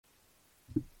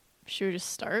Should we just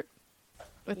start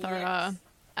with our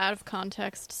out of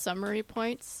context summary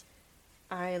points?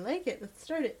 I like it. Let's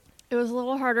start it. It was a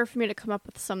little harder for me to come up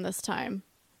with some this time.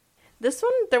 This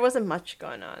one, there wasn't much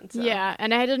going on. So. Yeah,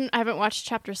 and I haven't watched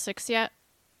chapter 6 yet,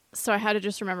 so I had to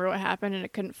just remember what happened, and I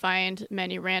couldn't find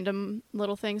many random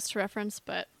little things to reference,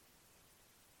 but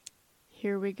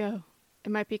here we go.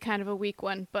 It might be kind of a weak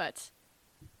one, but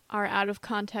our out of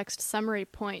context summary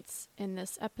points in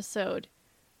this episode.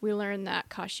 We learn that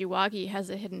Kashiwagi has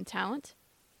a hidden talent,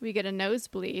 we get a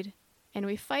nosebleed, and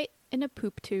we fight in a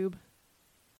poop tube.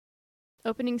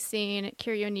 Opening scene,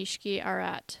 Kiryu and Nishiki are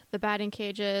at the batting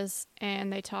cages,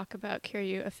 and they talk about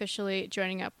Kiryu officially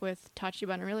joining up with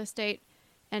Tachibana Real Estate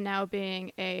and now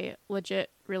being a legit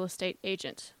real estate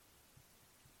agent.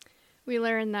 We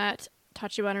learn that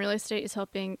Tachibana Real Estate is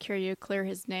helping Kiryu clear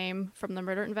his name from the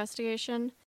murder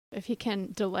investigation. If he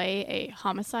can delay a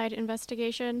homicide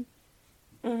investigation,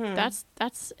 that's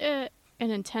an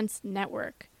intense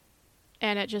network.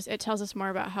 And it tells us more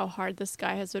about how hard this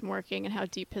guy has been working and how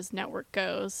deep his network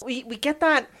goes. We get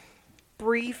that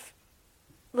brief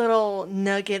little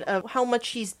nugget of how much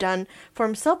he's done for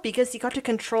himself because he got to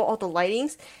control all the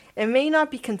lightings. It may not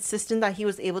be consistent that he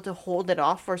was able to hold it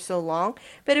off for so long,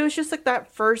 but it was just like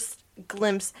that first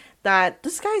glimpse that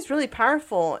this guy's really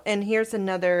powerful, and here's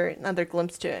another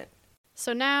glimpse to it.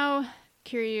 So now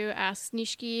Kiryu asks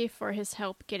Nishiki for his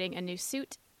help getting a new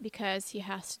suit because he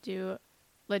has to do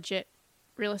legit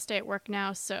real estate work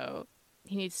now, so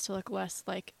he needs to look less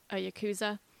like a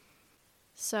Yakuza.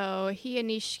 So he and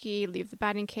Nishiki leave the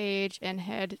batting cage and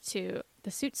head to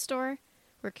the suit store,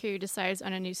 where Kiryu decides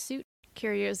on a new suit.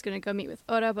 Kiryu is going to go meet with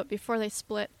Oda, but before they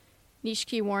split,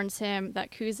 Nishiki warns him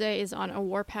that Kuze is on a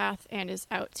warpath and is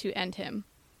out to end him.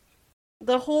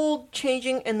 The whole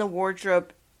changing in the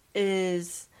wardrobe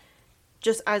is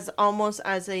just almost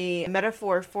as a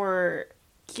metaphor for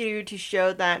Kiryu to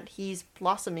show that he's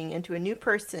blossoming into a new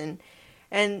person,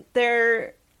 and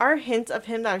there are hints of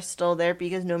him that are still there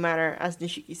because no matter, as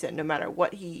Nishiki said, no matter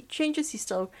what he changes, he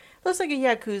still looks like a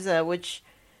Yakuza, which,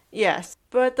 yes,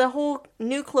 but the whole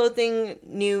new clothing,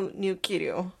 new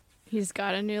Kiryu. He's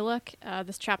got a new look.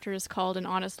 This chapter is called An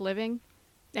Honest Living,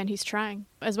 and he's trying.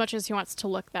 As much as he wants to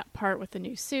look that part with the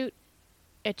new suit,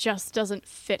 it just doesn't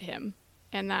fit him,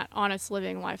 and that honest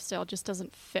living lifestyle just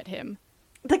doesn't fit him.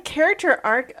 The character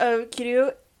arc of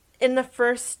Kiryu in the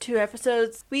first 2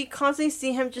 episodes, we constantly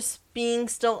see him just being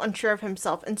still unsure of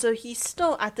himself. And so he's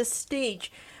still at this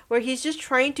stage where he's just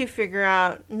trying to figure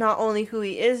out not only who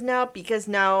he is now, because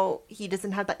now he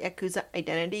doesn't have that Yakuza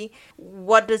identity.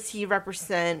 What does he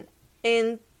represent?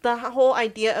 And the whole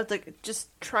idea of just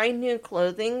trying new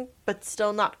clothing, but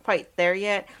still not quite there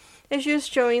yet, is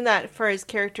just showing that for his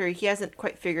character, he hasn't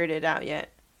quite figured it out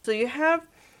yet. So you have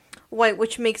white,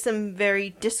 which makes him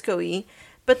very disco-y,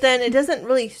 but then it doesn't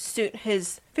really suit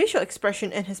his facial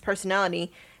expression and his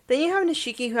personality. Then you have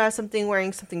Nishiki, who has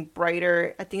wearing something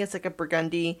brighter. I think it's like a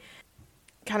burgundy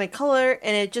kind of color,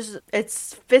 and it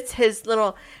fits his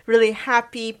little really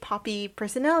happy poppy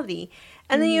personality.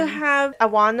 And then you have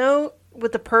Awano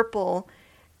with the purple,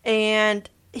 and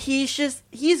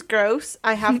he's gross.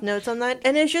 I have notes on that,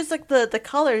 and it's just like the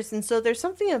colors, and so there's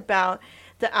something about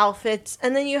the outfits.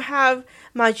 And then you have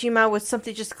Majima with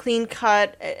something just clean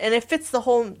cut, and it fits the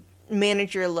whole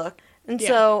manager look. And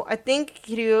so I think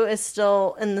Kiryu is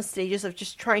still in the stages of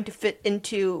just trying to fit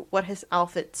into what his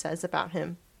outfit says about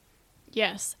him.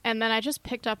 Yes, and then I just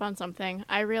picked up on something.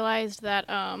 I realized that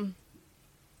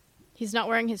he's not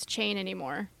wearing his chain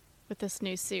anymore with this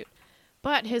new suit,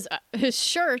 but his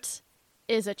shirt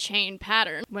is a chain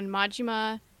pattern. When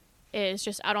Majima is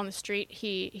just out on the street,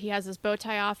 he has his bow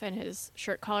tie off and his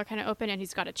shirt collar kind of open, and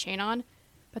he's got a chain on.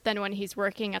 But then when he's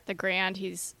working at the Grand,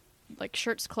 he's like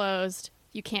shirt's closed.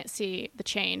 You can't see the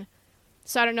chain.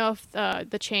 So I don't know if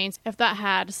the chains, if that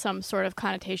had some sort of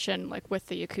connotation like with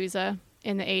the Yakuza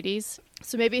in the 80s.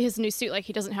 So maybe his new suit, like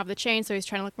he doesn't have the chain, so he's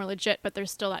trying to look more legit, but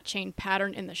there's still that chain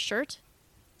pattern in the shirt.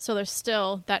 So there's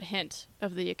still that hint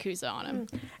of the Yakuza on him.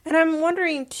 And I'm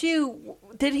wondering, too,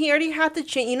 did he already have the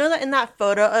chain? You know that in that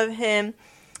photo of him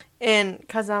and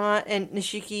Kazama and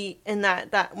Nishiki, in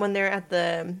that when they're at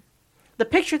the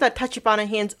picture that Tachibana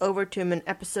hands over to him in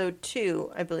episode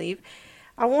 2, I believe.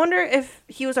 I wonder if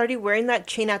he was already wearing that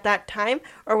chain at that time,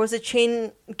 or was the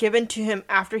chain given to him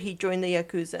after he joined the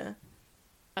Yakuza?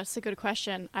 That's a good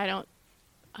question. I don't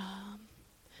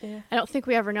think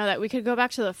we ever know that. We could go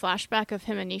back to the flashback of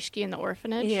him and Nishiki in the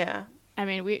orphanage. Yeah. I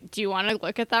mean, do you want to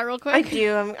look at that real quick? I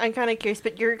do. I'm kind of curious,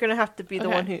 but you're going to have to be the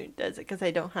one who does it because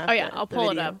I don't have I'll pull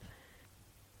it up.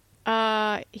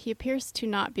 He appears to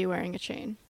not be wearing a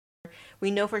chain.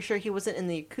 We know for sure he wasn't in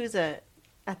the Yakuza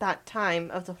at that time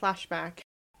of the flashback.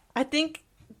 I think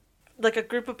like a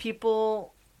group of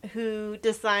people who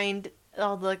designed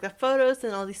all the photos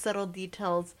and all these subtle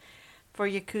details for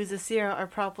Yakuza 0 are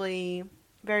probably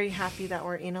very happy that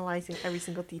we're analyzing every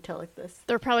single detail like this.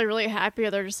 They're probably really happy,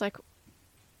 or they're just like,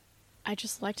 I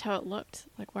just liked how it looked.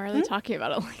 Like, why are they talking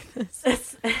about it like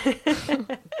this?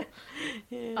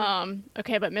 Yeah.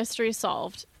 Okay, but mystery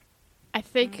solved. I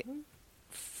think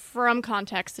from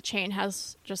context, the chain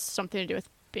has just something to do with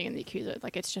being in the Yakuza.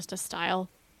 Like, it's just a style,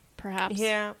 perhaps.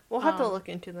 Yeah, we'll have to look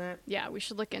into that. Yeah, we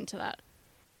should look into that.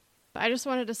 But I just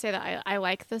wanted to say that I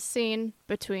like this scene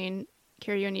between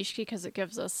Kiryu and Nishiki because it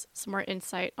gives us some more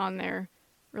insight on their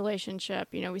relationship.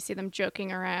 You know, we see them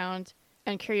joking around,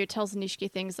 and Kiryu tells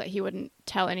Nishiki things that he wouldn't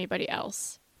tell anybody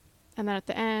else. And then at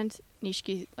the end,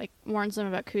 Nishiki like warns them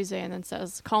about Kuze and then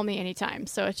says, "Call me anytime."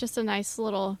 So it's just a nice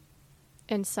little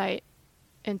insight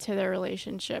into their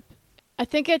relationship. I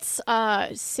think it's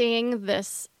seeing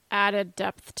this added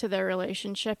depth to their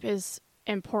relationship is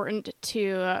important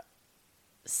to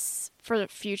for the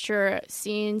future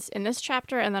scenes in this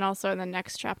chapter and then also in the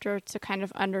next chapter to kind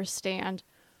of understand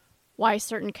why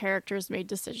certain characters made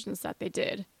decisions that they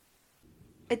did.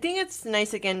 I think it's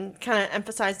nice again, kind of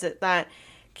emphasize it that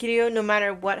Kiryu, no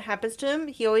matter what happens to him,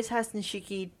 he always has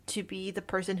Nishiki to be the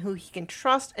person who he can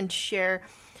trust and share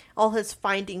all his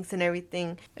findings and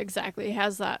everything. Exactly. He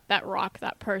has that rock,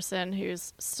 that person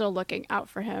who's still looking out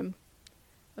for him.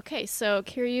 Okay, so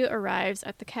Kiryu arrives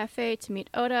at the cafe to meet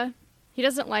Oda. He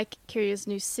doesn't like Kiryu's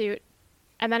new suit.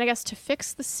 And then I guess to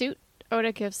fix the suit,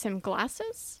 Oda gives him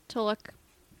glasses to look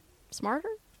smarter,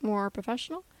 more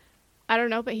professional. I don't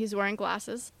know, but he's wearing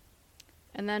glasses.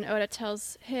 And then Oda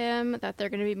tells him that they're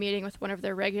going to be meeting with one of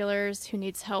their regulars who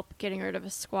needs help getting rid of a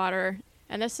squatter.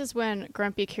 And this is when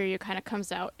Grumpy Kiryu kind of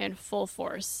comes out in full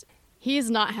force.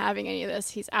 He's not having any of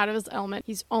this. He's out of his element.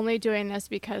 He's only doing this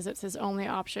because it's his only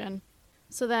option.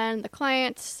 So then the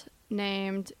client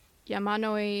named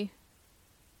Yamanoi,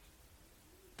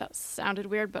 that sounded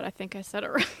weird, but I think I said it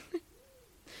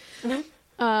right.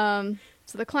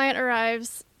 So the client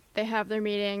arrives, they have their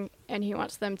meeting, and he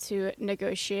wants them to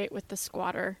negotiate with the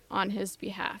squatter on his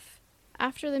behalf.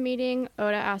 After the meeting,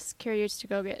 Oda asks Kiryu to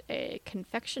go get a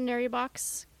confectionery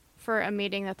box for a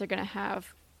meeting that they're going to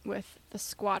have with the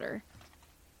squatter.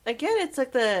 Again, it's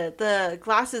like the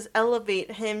glasses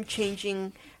elevate him.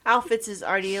 Changing outfits is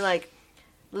already like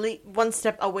one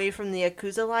step away from the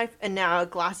Yakuza life, and now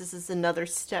glasses is another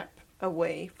step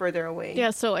away, further away. Yeah,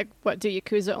 so like, what, do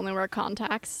Yakuza only wear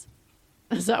contacts?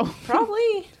 So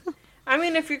Probably. I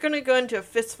mean, if you're gonna go into a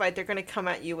fist fight, they're gonna come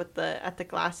at you with the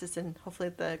glasses, and hopefully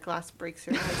the glass breaks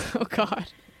your eyes. Oh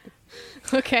God.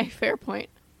 Okay, fair point.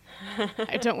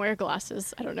 I don't wear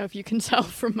glasses. I don't know if you can tell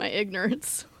from my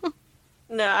ignorance.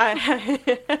 No,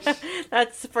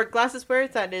 that's for glasses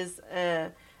wearers. That is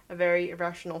a very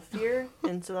irrational fear,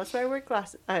 and so that's why I wear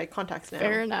contacts now.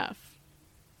 Fair enough.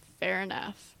 Fair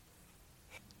enough.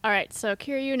 All right, so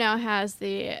Kiryu now has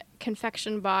the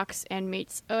confection box and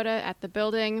meets Oda at the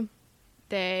building.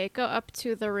 They go up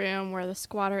to the room where the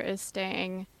squatter is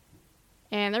staying,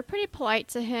 and they're pretty polite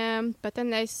to him, but then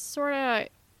they sort of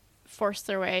force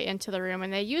their way into the room,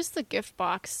 and they use the gift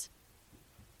box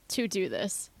to do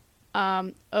this.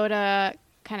 Oda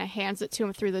kind of hands it to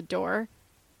him through the door,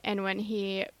 and when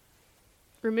he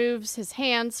removes his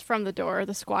hands from the door,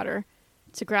 the squatter,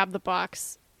 to grab the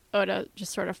box, Oda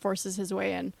just sort of forces his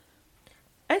way in.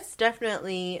 It's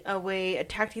definitely a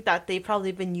tactic that they've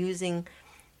probably been using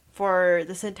for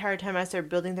this entire time as they're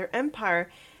building their empire,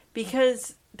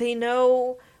 because they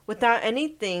know without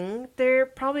anything, they're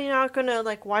probably not gonna,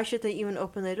 like, why should they even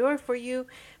open the door for you?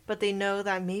 But they know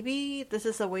that maybe this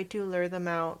is a way to lure them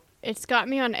out. It's got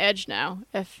me on edge now.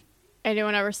 If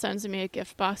anyone ever sends me a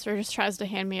gift box or just tries to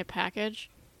hand me a package,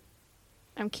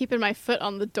 I'm keeping my foot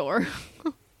on the door.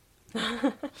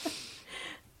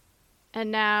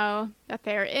 And now that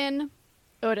they are in,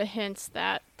 Oda hints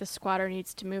that the squatter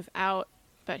needs to move out,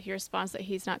 but he responds that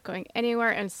he's not going anywhere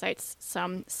and cites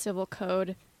some civil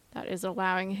code that is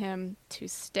allowing him to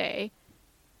stay.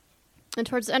 And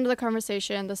towards the end of the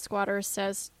conversation, the squatter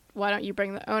says, "Why don't you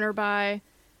bring the owner by?"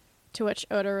 To which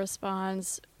Oda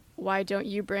responds, "Why don't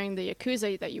you bring the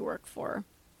Yakuza that you work for?"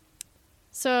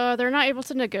 So they're not able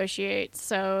to negotiate,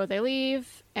 so they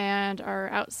leave and are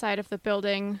outside of the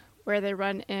building, where they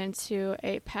run into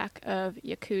a pack of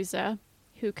Yakuza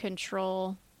who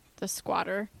control the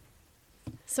squatter.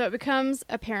 So it becomes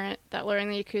apparent that luring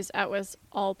the Yakuza out was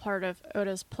all part of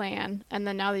Oda's plan, and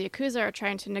then now the Yakuza are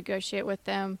trying to negotiate with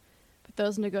them, but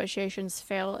those negotiations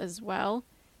fail as well,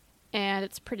 and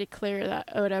it's pretty clear that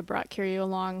Oda brought Kiryu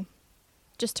along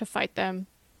just to fight them.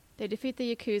 They defeat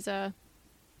the Yakuza,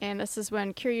 And this is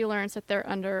when Kiryu learns that they're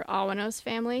under Awano's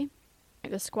family.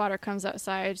 The squatter comes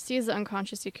outside, sees the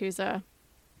unconscious Yakuza,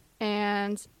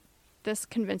 and this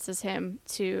convinces him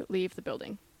to leave the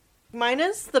building.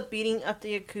 Minus the beating up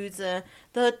the Yakuza,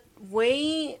 the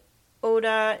way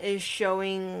Oda is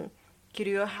showing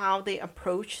Kiryu how they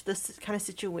approach this kind of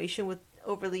situation with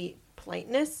overly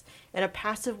politeness in a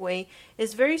passive way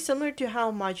is very similar to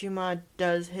how Majima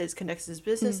conducts his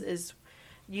business, is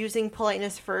using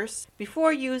politeness first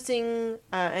before using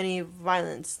any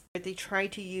violence. They try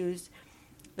to use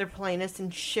their politeness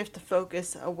and shift the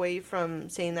focus away from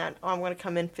saying that, oh, I'm going to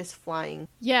come in fist flying.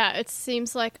 Yeah, it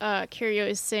seems like Kiryu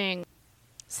is saying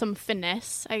some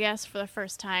finesse, I guess, for the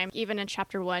first time. Even in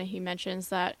chapter 1, he mentions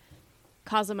that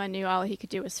Kazuma knew all he could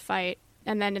do was fight.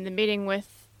 And then in the meeting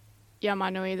with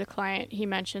Yamanoi, the client, he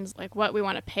mentions, like, what, we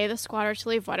want to pay the squatter to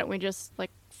leave? Why don't we just,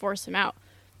 like, force him out?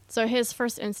 So his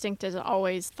first instinct is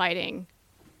always fighting.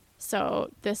 So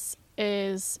this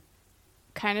is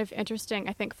kind of interesting,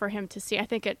 I think, for him to see. I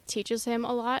think it teaches him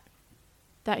a lot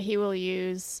that he will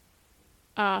use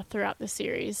throughout the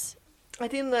series. I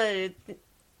think the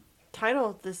title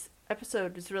of this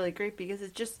episode is really great because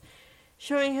it's just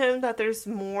showing him that there's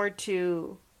more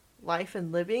to life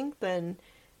and living than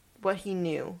what he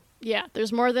knew. Yeah,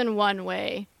 there's more than one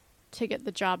way to get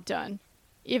the job done.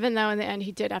 Even though in the end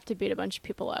he did have to beat a bunch of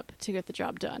people up to get the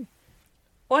job done.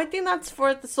 Well, I think that's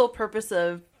for the sole purpose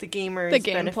of the gamer's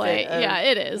gameplay. Yeah,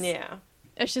 it is. Yeah.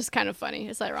 It's just kind of funny.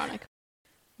 It's ironic.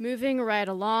 Moving right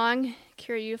along,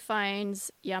 Kiryu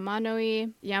finds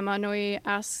Yamanoi. Yamanoi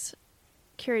asks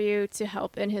Kiryu to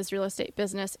help in his real estate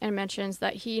business and mentions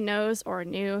that he knows or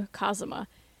knew Kazuma.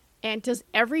 And does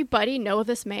everybody know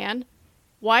this man?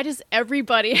 Why does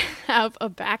everybody have a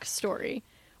backstory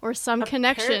or some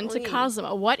connection to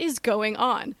Kazuma? What is going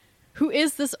on? Who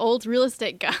is this old real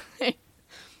estate guy?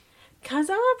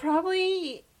 Kazuma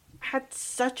probably had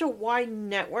such a wide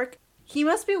network. He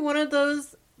must be one of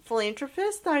those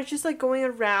philanthropists that are just like going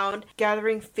around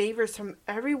gathering favors from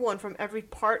everyone from every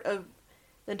part of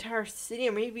the entire city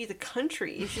or maybe the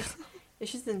country.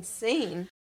 It's just insane.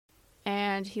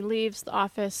 And he leaves the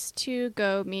office to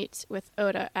go meet with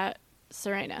Oda at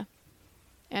Serena.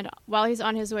 And while he's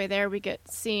on his way there, we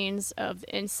get scenes of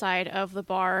the inside of the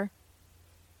bar.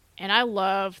 And I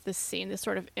love this scene, this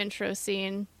sort of intro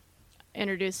scene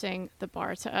introducing the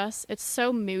bar to us. It's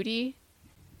so moody.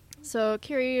 So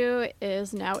Kiryu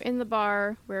is now in the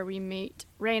bar where we meet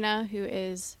Reina, who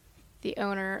is the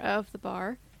owner of the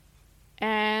bar.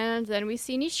 And then we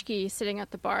see Nishiki sitting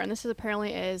at the bar. And this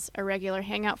apparently is a regular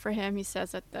hangout for him. He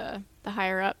says that the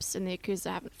higher-ups in the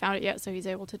Yakuza haven't found it yet, so he's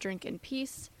able to drink in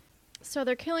peace. So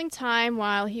they're killing time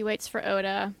while he waits for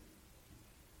Oda.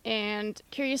 And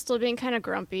Kiryu's still being kind of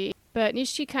grumpy. But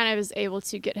Nishiki kind of is able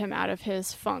to get him out of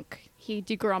his funk. He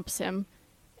degrumps him.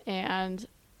 And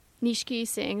Nishiki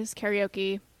sings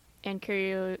karaoke. And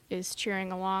Kiryu is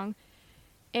cheering along.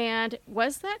 And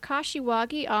was that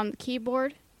Kashiwagi on the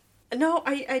keyboard? No,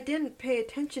 I didn't pay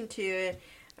attention to it.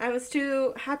 I was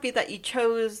too happy that you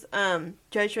chose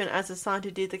Judgment as a song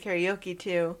to do the karaoke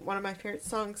to. One of my favorite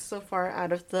songs so far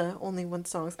out of the only one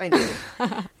songs I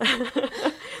know.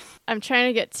 I'm trying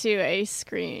to get to a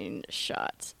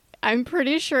screenshot. I'm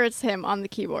pretty sure it's him on the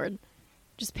keyboard.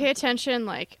 Just pay attention,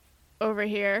 like, over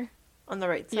here. On the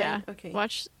right side? Yeah. Okay.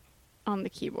 Watch on the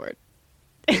keyboard.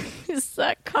 Is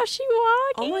that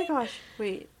Kashiwagi? Oh my gosh.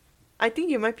 Wait. I think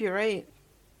you might be right.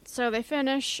 So they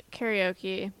finish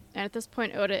karaoke, and at this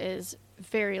point Oda is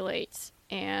very late.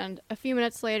 And a few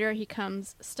minutes later, he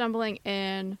comes stumbling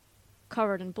in,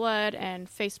 covered in blood, and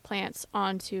face plants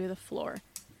onto the floor.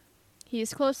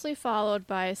 He's closely followed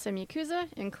by some Yakuza,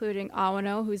 including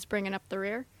Awano, who's bringing up the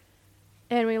rear.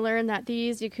 And we learn that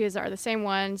these Yakuza are the same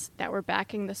ones that were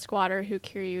backing the squatter who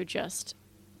Kiryu just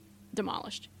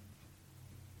demolished.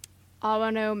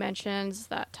 Awano mentions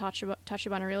that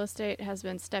Tachibana Real Estate has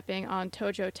been stepping on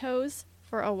Tojo toes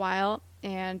for a while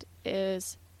and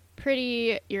is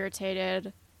pretty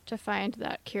irritated to find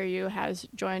that Kiryu has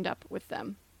joined up with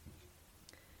them.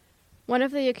 One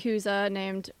of the Yakuza,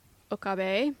 named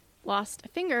Okabe, lost a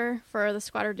finger for the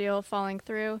squatter deal falling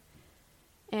through,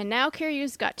 and now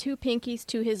Kiryu's got two pinkies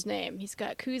to his name. He's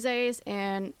got Kuze's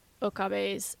and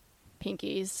Okabe's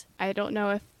pinkies. I don't know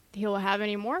if he'll have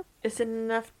any more. Is it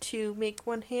enough to make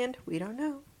one hand? We don't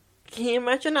know. Can you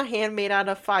imagine a hand made out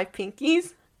of 5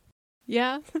 pinkies?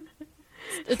 Yeah.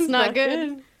 It's not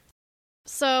good.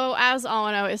 So, as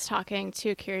Awano is talking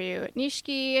to Kiryu,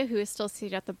 Nishiki, who is still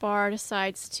seated at the bar,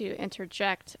 decides to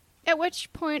interject, at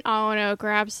which point Awano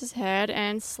grabs his head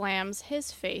and slams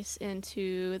his face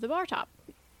into the bar top.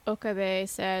 Okabe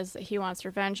says that he wants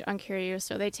revenge on Kiryu,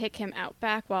 so they take him out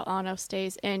back while Ano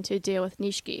stays in to deal with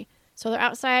Nishiki. So they're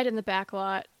outside in the back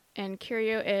lot, and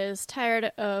Kiryu is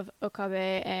tired of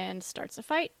Okabe and starts a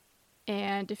fight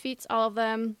and defeats all of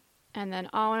them, and then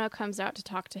Ano comes out to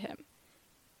talk to him.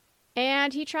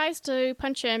 And he tries to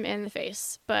punch him in the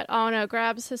face, but Ano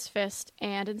grabs his fist,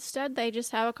 and instead they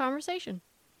just have a conversation.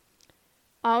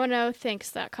 Ano thinks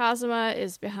that Kazuma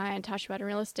is behind Tachibana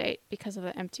Real Estate because of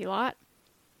the empty lot,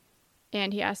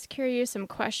 and he asks Kiryu some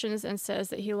questions and says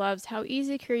that he loves how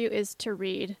easy Kiryu is to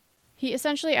read. He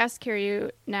essentially asks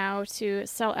Kiryu now to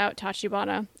sell out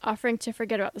Tachibana, offering to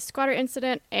forget about the squatter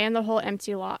incident and the whole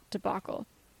empty lot debacle.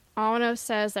 Ano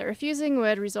says that refusing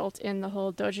would result in the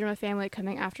whole Dojima family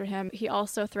coming after him. He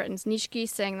also threatens Nishiki,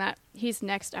 saying that he's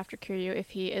next after Kiryu if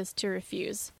he is to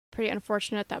refuse. Pretty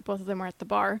unfortunate that both of them were at the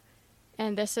bar.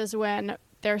 And this is when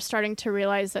they're starting to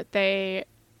realize that they,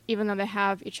 even though they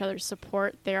have each other's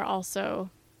support, they're also,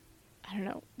 I don't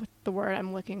know what the word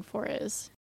I'm looking for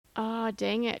is. Ah,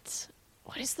 dang it.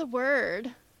 What is the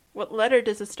word? What letter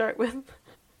does it start with?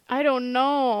 I don't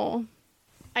know.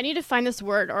 I need to find this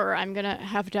word or I'm going to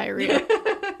have diarrhea.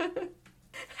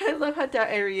 I love how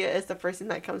diarrhea is the first thing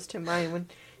that comes to mind when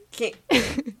you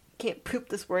can't poop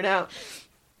this word out.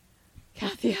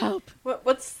 Kathy, help. What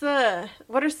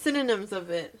are synonyms of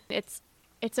it? It's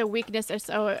a weakness. It's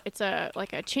a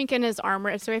like a chink in his armor.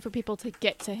 It's a way for people to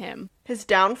get to him. His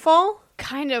downfall?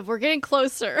 Kind of. We're getting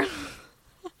closer.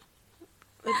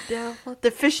 A downfall?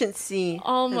 Deficiency.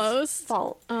 Almost. His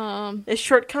fault. His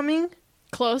shortcoming?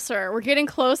 Closer. We're getting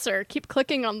closer. Keep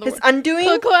clicking on the his undoing?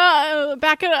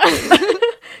 Back it up.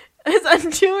 His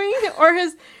undoing or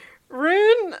his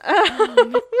ruin?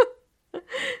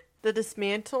 The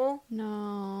dismantle?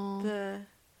 No. The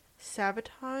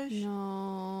sabotage?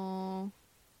 No.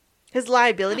 His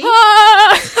liability?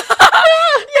 Yes!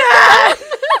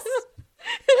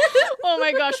 Oh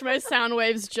my gosh, my sound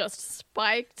waves just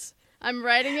spiked. I'm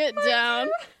writing it down.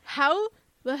 How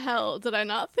the hell did I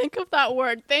not think of that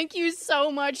word? Thank you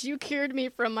so much. You cured me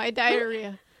from my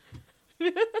diarrhea.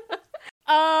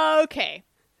 Okay.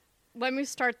 Let me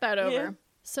start that over. Yeah.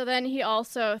 So then he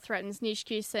also threatens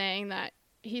Nishiki, saying that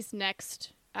he's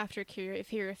next after Kiryu if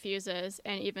he refuses,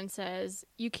 and even says,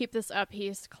 you keep this up,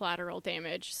 he's collateral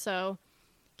damage. So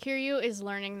Kiryu is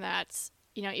learning that,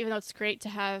 you know, even though it's great to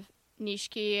have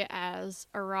Nishiki as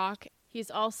a rock,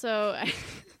 he's also...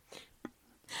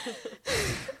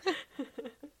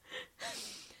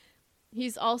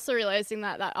 he's also realizing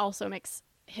that that also makes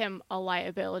him a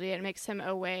liability and makes him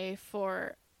a way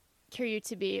for Kiryu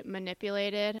to be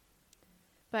manipulated.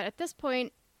 But at this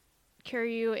point,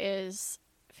 Kiryu is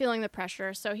feeling the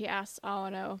pressure, so he asks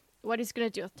Ano what he's going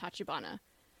to do with Tachibana.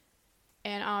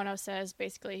 And Ano says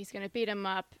basically he's going to beat him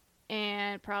up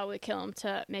and probably kill him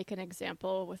to make an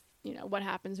example with, you know, what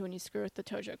happens when you screw with the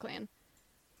Tojo clan.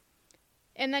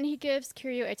 And then he gives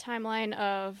Kiryu a timeline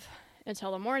of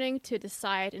until the morning to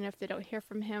decide, and if they don't hear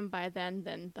from him by then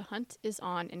the hunt is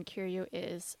on, and Kiryu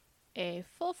is a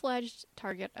full-fledged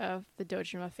target of the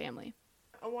Dojima family.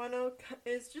 Awano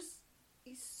is just,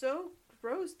 he's so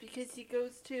gross because he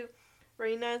goes to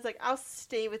Reina and is like, I'll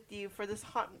stay with you for this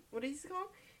hot, what does he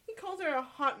call? He calls her a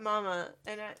hot mama,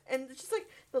 and it's just like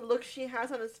the look she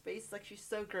has on his face, like she's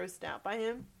so grossed out by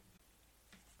him.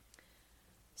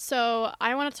 So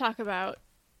I want to talk about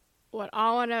what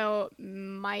Awano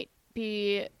might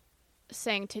be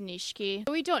saying to Nishiki.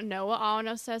 We don't know what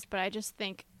Awano says, but I just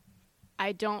think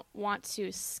I don't want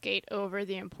to skate over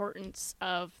the importance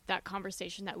of that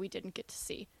conversation that we didn't get to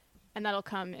see. And that'll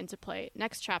come into play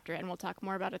next chapter, and we'll talk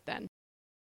more about it then.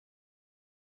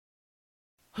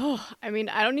 Oh, I mean,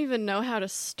 I don't even know how to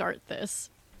start this.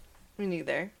 Me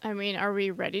neither. I mean, are we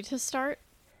ready to start?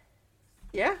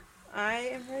 Yeah, I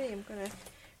am ready. I'm gonna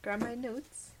grab my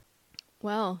notes.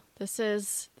 Well, this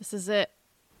is it.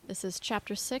 This is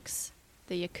chapter 6,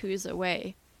 the Yakuza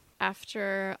Way.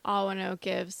 After Awano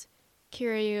gives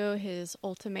Kiryu his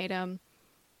ultimatum,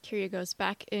 Kiryu goes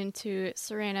back into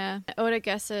Serena. Oda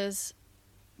guesses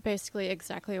basically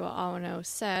exactly what Awano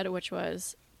said, which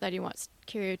was that he wants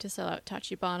Kiryu to sell out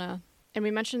Tachibana. And we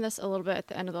mentioned this a little bit at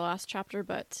the end of the last chapter,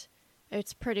 but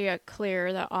it's pretty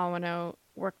clear that Awano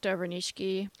worked over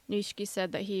Nishiki. Nishiki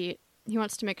said that he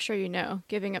wants to make sure you know,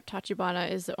 giving up Tachibana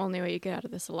is the only way you get out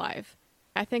of this alive.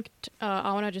 I think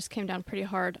Awano just came down pretty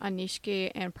hard on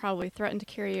Nishiki and probably threatened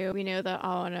Kiryu. We know that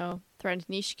Awano threatened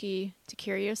Nishiki to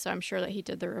Kiryu, so I'm sure that he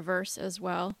did the reverse as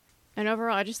well. And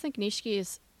overall, I just think Nishiki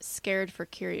is scared for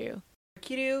Kiryu.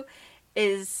 Kiryu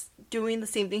is doing the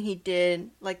same thing he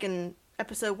did, like in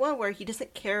episode 1, where he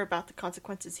doesn't care about the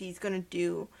consequences. He's going to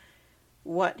do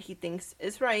what he thinks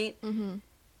is right. Mm-hmm.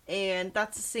 And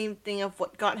that's the same thing of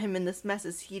what got him in this mess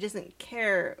is he doesn't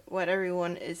care what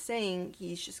everyone is saying.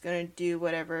 He's just going to do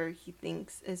whatever he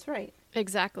thinks is right.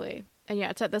 Exactly. And yeah,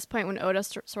 it's at this point when Oda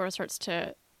sort of starts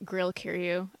to grill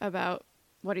Kiryu about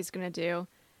what he's going to do.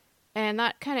 And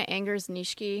that kind of angers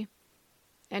Nishiki.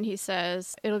 And he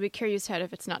says, it'll be Kiryu's head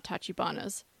if it's not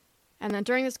Tachibana's. And then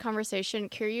during this conversation,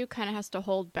 Kiryu kind of has to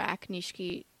hold back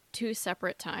Nishiki 2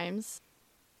 separate times.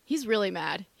 He's really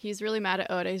mad. He's really mad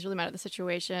at Oda. He's really mad at the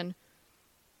situation.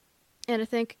 And I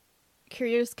think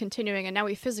Kiryu's continuing, and now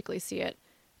we physically see it,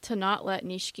 to not let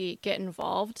Nishiki get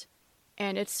involved.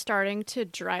 And it's starting to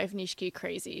drive Nishiki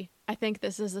crazy. I think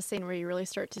this is the scene where you really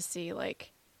start to see,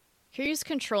 like, Kiryu's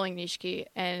controlling Nishiki,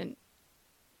 and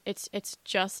it's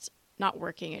just not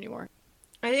working anymore.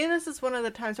 I think this is one of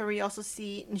the times where we also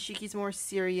see Nishiki's more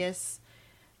serious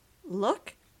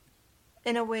look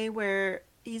in a way where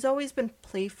he's always been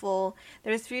playful.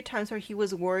 There's a few times where he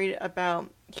was worried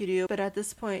about Kiryu, but at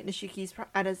this point, Nishiki's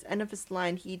at his end of his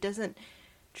line. He doesn't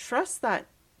trust that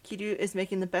Kiryu is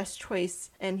making the best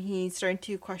choice, and he's starting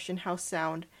to question how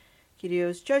sound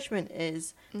Kiryu's judgment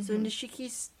is. Mm-hmm. So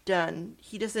Nishiki's done.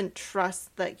 He doesn't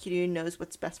trust that Kiryu knows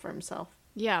what's best for himself.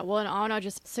 Yeah, well, and Ono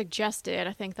just suggested,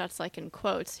 I think that's like in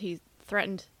quotes, he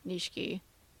threatened Nishiki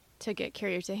to get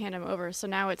Kiryu to hand him over. So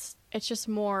now it's just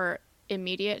more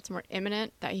immediate, it's more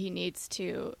imminent that he needs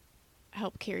to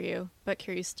help Kiryu, but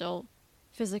Kiryu's still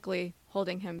physically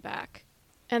holding him back.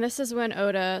 And this is when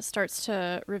Oda starts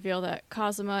to reveal that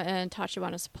Kazuma and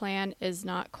Tachibana's plan is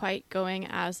not quite going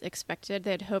as expected.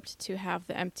 They had hoped to have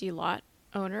the empty lot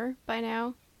owner by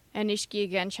now. And Nishiki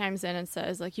again chimes in and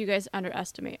says, like, you guys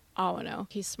underestimate Awano.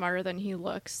 He's smarter than he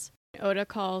looks. Oda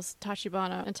calls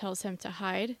Tachibana and tells him to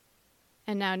hide.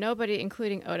 And now nobody,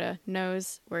 including Oda,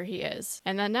 knows where he is.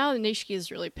 And then now Nishiki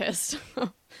is really pissed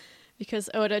because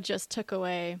Oda just took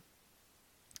away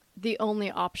the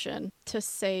only option to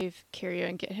save Kiryu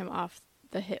and get him off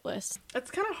the hit list.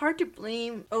 It's kind of hard to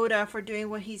blame Oda for doing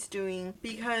what he's doing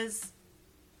because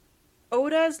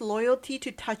Oda's loyalty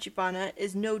to Tachibana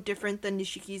is no different than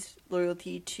Nishiki's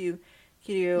loyalty to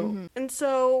Kiryu. Mm-hmm. And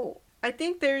so I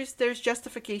think there's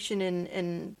justification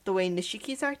in the way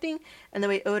Nishiki's acting and the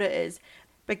way Oda is.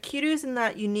 But Kiryu's in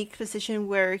that unique position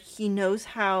where he knows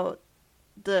how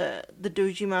the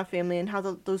Dojima family and how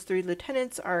those 3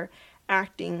 lieutenants are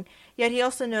acting, yet he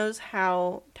also knows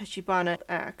how Tachibana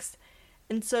acts.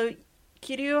 And so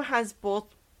Kiryu has both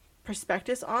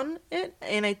perspectives on it,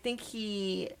 and I think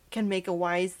he can make a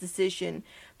wise decision,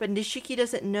 but Nishiki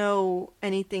doesn't know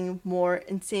anything more,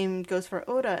 and same goes for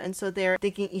Oda, and so they're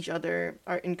thinking each other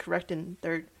are incorrect in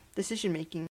their decision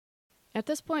making. At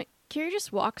this point, Kiryu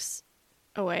just walks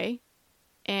away,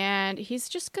 and he's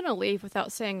just gonna leave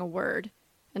without saying a word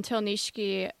until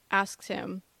Nishiki asks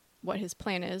him what his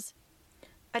plan is.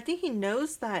 I think he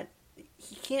knows that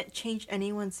he can't change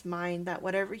anyone's mind, that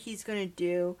whatever he's gonna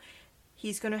do,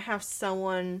 he's going to have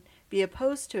someone be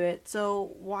opposed to it.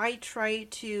 So why try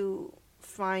to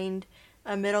find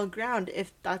a middle ground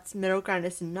if that's middle ground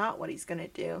is not what he's going to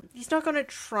do? He's not going to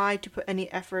try to put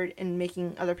any effort in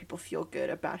making other people feel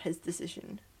good about his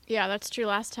decision. Yeah, that's true.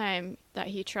 Last time that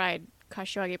he tried,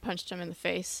 Kashiwagi punched him in the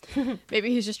face.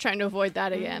 Maybe he's just trying to avoid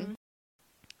that again.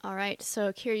 Mm-hmm. All right,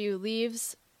 so Kiryu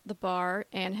leaves the bar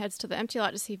and heads to the empty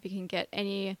lot to see if he can get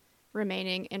any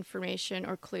remaining information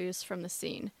or clues from the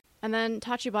scene. And then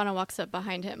Tachibana walks up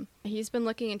behind him. He's been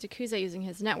looking into Kuze using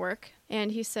his network,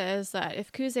 and he says that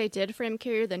if Kuze did frame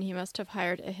Kiryu, then he must have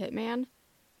hired a hitman,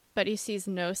 but he sees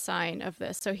no sign of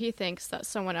this, so he thinks that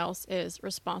someone else is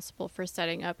responsible for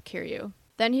setting up Kiryu.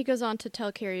 Then he goes on to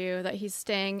tell Kiryu that he's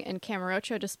staying in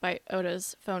Kamurocho despite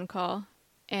Oda's phone call,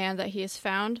 and that he has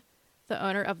found the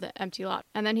owner of the empty lot.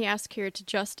 And then he asks Kiryu to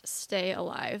just stay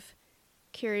alive.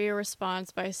 Kiryu responds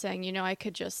by saying, you know, I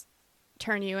could just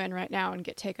turn you in right now and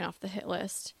get taken off the hit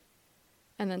list.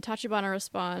 And then Tachibana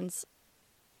responds,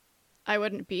 I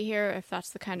wouldn't be here if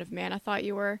that's the kind of man I thought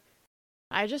you were.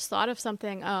 I just thought of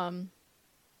something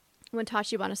when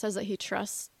Tachibana says that he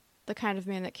trusts the kind of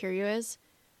man that Kiryu is.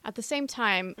 At the same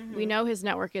time, we know his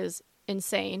network is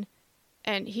insane,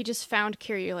 and he just found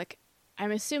Kiryu. Like,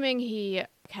 I'm assuming he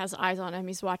has eyes on him,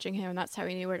 he's watching him, and that's how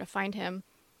he knew where to find him.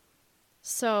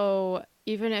 So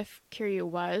even if Kiryu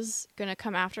was gonna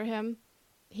come after him,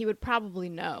 he would probably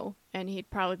know, and he'd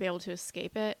probably be able to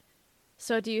escape it.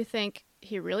 So do you think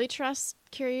he really trusts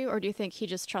Kiryu, or do you think he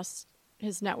just trusts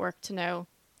his network to know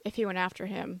if he went after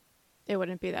him, it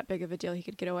wouldn't be that big of a deal, he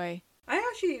could get away? I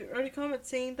actually wrote a comment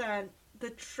saying that the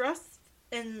trust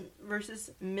and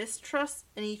versus mistrust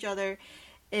in each other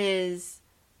is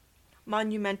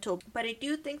monumental. But I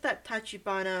do think that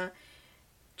Tachibana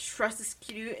trusts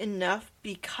Kiryu enough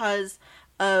because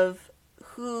of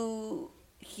who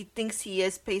he thinks he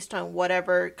is based on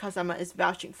whatever Kazama is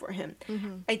vouching for him.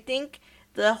 Mm-hmm. I think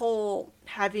the whole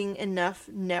having enough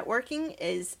networking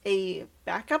is a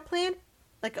backup plan,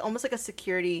 like almost like a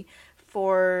security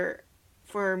for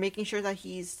making sure that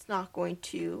he's not going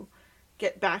to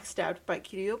get backstabbed by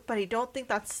Kiryu. But I don't think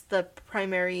that's the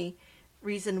primary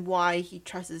reason why he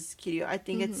trusts Kiryu. I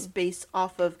think it's based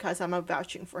off of Kazama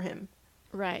vouching for him.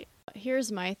 Right.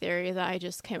 Here's my theory that I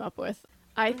just came up with.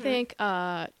 I think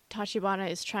Tachibana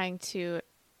is trying to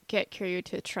get Kiryu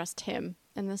to trust him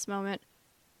in this moment.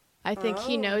 I think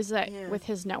he knows that with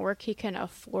his network, he can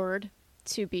afford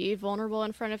to be vulnerable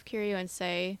in front of Kiryu and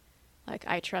say, like,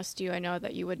 I trust you. I know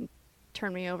that you wouldn't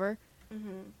turn me over.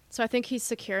 So I think he's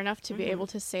secure enough to be able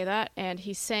to say that, and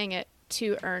he's saying it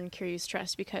to earn Kiryu's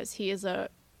trust because he is a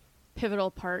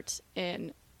pivotal part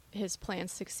in his plan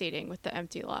succeeding with the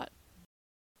empty lot.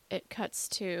 It cuts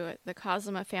to the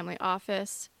Kazama family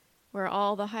office, where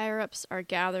all the higher-ups are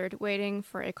gathered waiting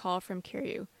for a call from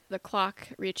Kiryu. The clock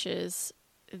reaches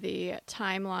the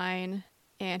timeline,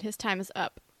 and his time is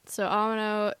up. So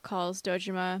Awano calls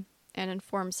Dojima and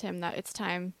informs him that it's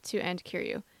time to end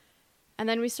Kiryu. And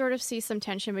then we sort of see some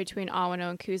tension between Awano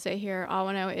and Kuze here.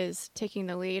 Awano is taking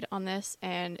the lead on this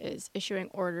and is issuing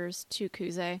orders to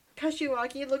Kuze.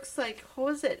 Kashiwagi looks like, who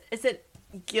is it? Is it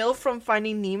Gil from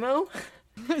Finding Nemo?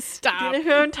 Stop. Do you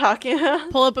know who I'm talking about?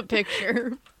 Pull up a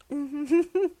picture.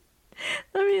 let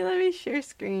me share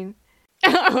screen.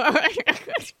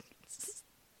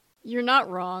 You're not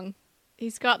wrong.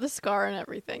 He's got the scar and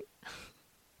everything.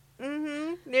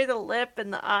 Near the lip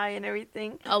and the eye and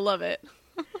everything. I love it.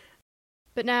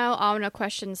 But now Amano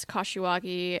questions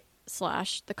Kashiwagi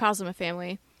 / the Kazuma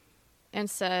family and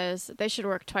says they should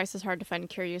work twice as hard to find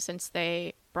Kiryu since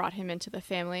they brought him into the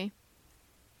family.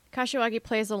 Kashiwagi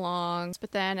plays along,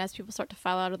 but then as people start to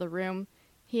file out of the room,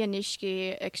 he and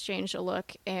Nishiki exchange a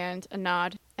look and a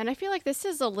nod. And I feel like this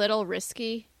is a little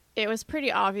risky. It was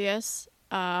pretty obvious.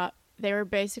 They were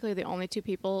basically the only two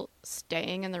people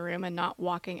staying in the room and not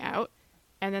walking out.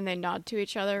 And then they nod to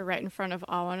each other right in front of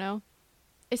Awano.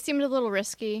 It seemed a little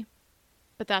risky,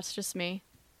 but that's just me.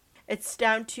 It's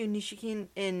down to Nishiki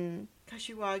and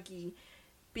Kashiwagi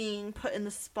being put in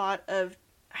the spot of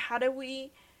how do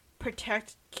we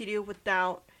protect Kiryu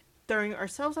without throwing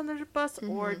ourselves under the bus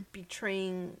or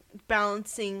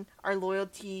balancing our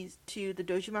loyalties to the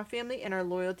Dojima family and our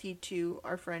loyalty to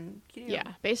our friend Kiryu.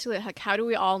 Yeah, basically, like, how do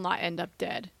we all not end up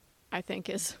dead, I think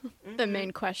is the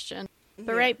main question.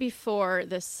 But right before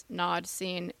this nod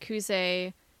scene,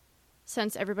 Kuze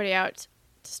sends everybody out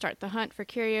to start the hunt for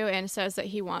Kiryu and says that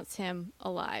he wants him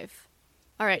alive.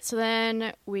 All right, so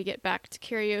then we get back to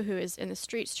Kiryu, who is in the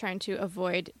streets trying to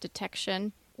avoid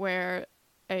detection, where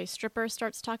a stripper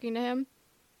starts talking to him,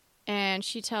 and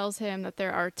she tells him that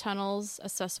there are tunnels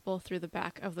accessible through the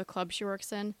back of the club she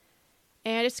works in,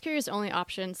 and it's Kiryu's only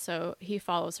option, so he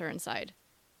follows her inside.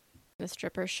 The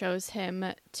stripper shows him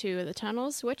to the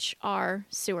tunnels, which are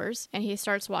sewers, and he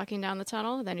starts walking down the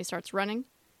tunnel, then he starts running.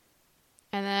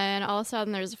 And then all of a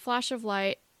sudden there's a flash of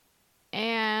light,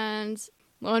 and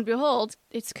lo and behold,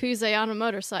 it's Kuze on a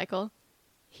motorcycle.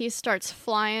 He starts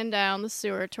flying down the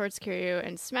sewer towards Kiryu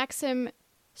and smacks him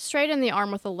straight in the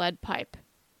arm with a lead pipe.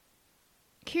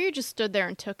 Kiryu just stood there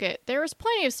and took it. There was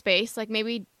plenty of space, like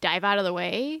maybe dive out of the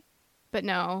way, but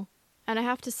no. And I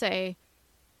have to say,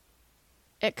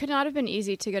 it could not have been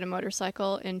easy to get a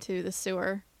motorcycle into the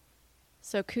sewer.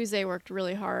 So Kuze worked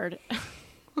really hard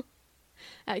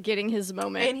at getting his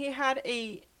moment. And he had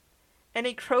a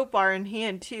crowbar in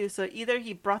hand too, so either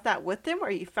he brought that with him or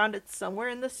he found it somewhere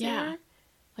in the sewer. Yeah.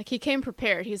 Like, he came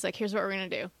prepared. He's like, here's what we're going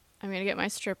to do. I'm going to get my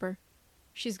stripper.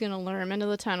 She's going to lure him into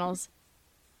the tunnels.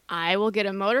 I will get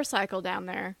a motorcycle down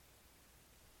there.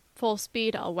 Full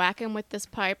speed. I'll whack him with this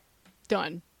pipe.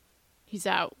 Done. He's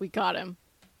out. We got him.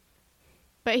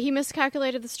 But he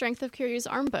miscalculated the strength of Kiryu's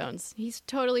arm bones. He's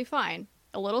totally fine.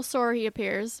 A little sore, he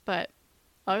appears, but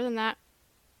other than that,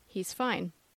 he's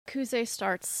fine. Kuze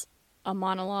starts a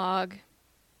monologue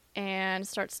and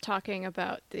starts talking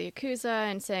about the Yakuza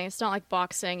and saying it's not like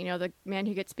boxing. You know, the man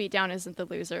who gets beat down isn't the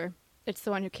loser. It's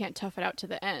the one who can't tough it out to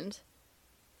the end.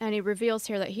 And he reveals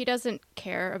here that he doesn't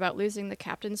care about losing the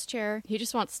captain's chair. He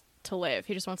just wants to live.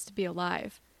 He just wants to be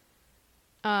alive.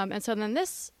 And so then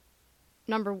this,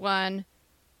 number one,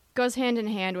 goes hand in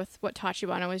hand with what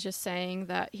Tachibana was just saying,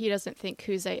 that he doesn't think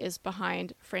Kuze is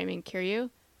behind framing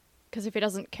Kiryu. Because if he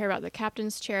doesn't care about the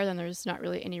captain's chair, then there's not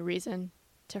really any reason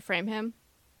to frame him.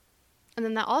 And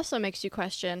then that also makes you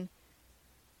question,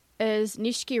 is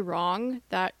Nishiki wrong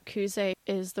that Kuze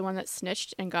is the one that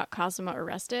snitched and got Kazuma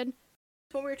arrested?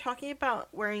 When we were talking about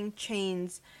wearing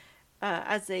chains,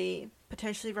 as a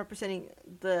potentially representing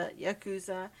the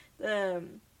Yakuza, the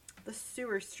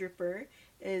sewer stripper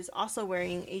is also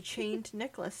wearing a chained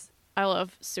necklace. I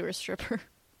love sewer stripper.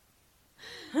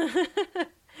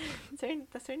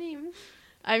 That's her name.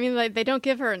 I mean, like, they don't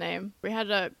give her a name. We had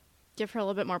to give her a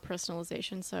little bit more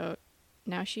personalization, so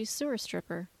now she's sewer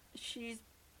stripper. She's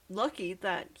lucky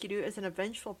that Kiryu is an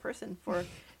vengeful person for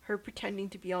her pretending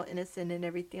to be all innocent and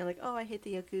everything. Like, oh, I hate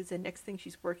the Yakuza. Next thing,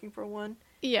 she's working for one.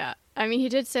 Yeah, I mean, he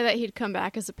did say that he'd come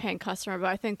back as a paying customer, but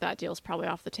I think that deal's probably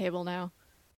off the table now.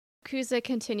 Kuze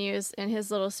continues in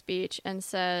his little speech and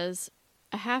says,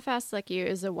 "A half-ass like you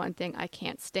is the one thing I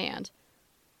can't stand."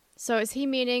 So is he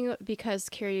meaning because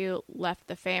Kiryu left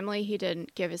the family, he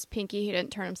didn't give his pinky, he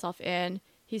didn't turn himself in,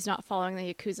 he's not following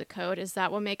the Yakuza code? Is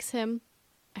that what makes him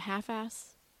a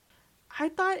half-ass? I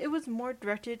thought it was more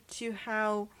directed to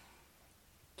how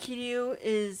Kiryu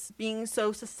is being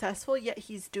so successful, yet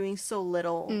he's doing so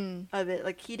little of it.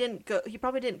 Like, he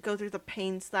probably didn't go through the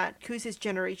pains that Kuze's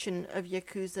generation of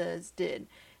Yakuzas did.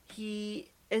 He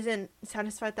isn't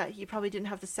satisfied that he probably didn't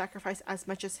have to sacrifice as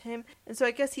much as him. And so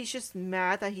I guess he's just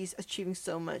mad that he's achieving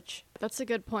so much. That's a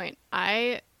good point.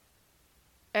 I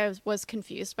was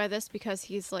confused by this because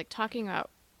he's like talking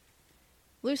about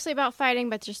loosely about fighting,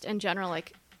 but just in general,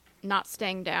 like not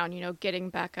staying down, getting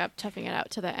back up, toughing it out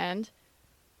to the end.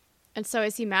 And so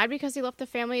is he mad because he left the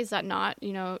family? Is that not,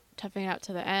 toughing it out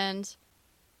to the end?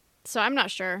 So I'm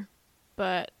not sure,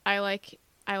 but I like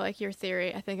your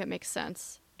theory. I think it makes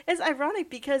sense. It's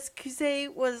ironic because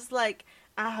Kuze was like,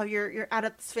 "Oh, you're out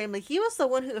of this family." He was the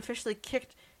one who officially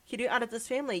kicked Kiryu out of this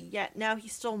family, yet now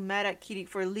he's still mad at Kiryu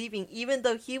for leaving, even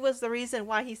though he was the reason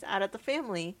why he's out of the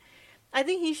family. I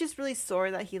think he's just really sore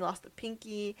that he lost the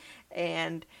pinky,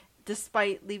 and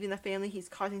despite leaving the family, he's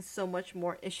causing so much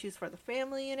more issues for the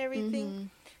family and everything. Mm-hmm.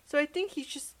 So I think he's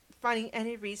just finding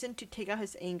any reason to take out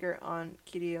his anger on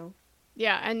Kiryu.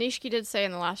 Yeah, and Nishiki did say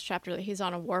in the last chapter that he's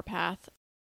on a warpath.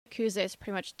 Kuze is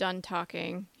pretty much done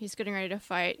talking. He's getting ready to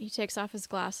fight. He takes off his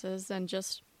glasses and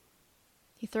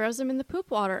he throws them in the poop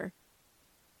water.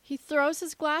 He throws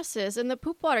his glasses in the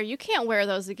poop water. You can't wear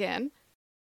those again.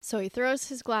 So he throws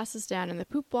his glasses down in the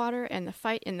poop water, and the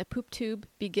fight in the poop tube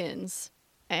begins.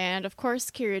 And of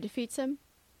course, Kiryu defeats him,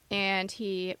 and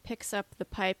he picks up the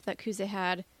pipe that Kuze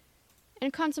had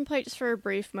and contemplates for a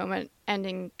brief moment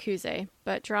ending Kuze,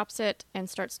 but drops it and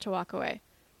starts to walk away.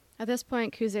 At this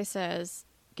point, Kuze says,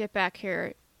 "Get back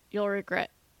here. You'll regret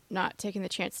not taking the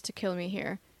chance to kill me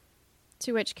here."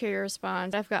 To which Kiryu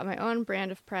responds, "I've got my own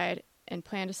brand of pride and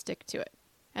plan to stick to it."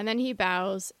 And then he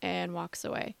bows and walks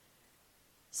away.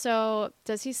 So,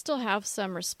 does he still have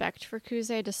some respect for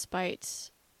Kuze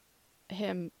despite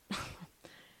him,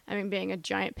 being a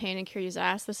giant pain in Kiryu's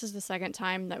ass? This is the second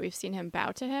time that we've seen him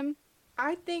bow to him.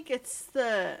 I think it's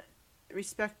the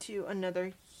respect to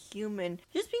another human.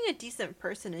 Just being a decent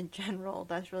person in general,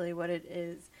 that's really what it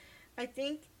is. I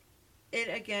think it,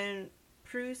 again,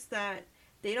 proves that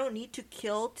they don't need to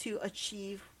kill to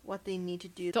achieve what they need to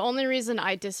do. The only reason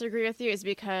I disagree with you is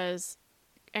because,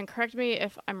 and correct me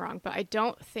if I'm wrong, but I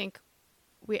don't think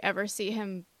we ever see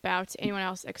him bow to anyone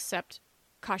else except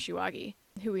Kashiwagi,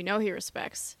 who we know he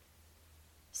respects.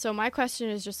 So my question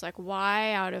is just like,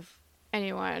 why out of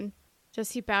anyone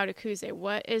does he bow to Kuze?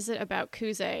 What is it about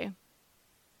Kuze?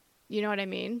 You know what I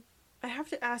mean? I have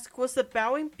to ask, was the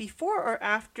bowing before or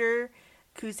after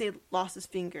Kuze lost his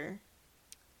finger?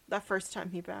 That first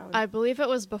time he bowed? I believe it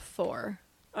was before.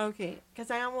 Okay,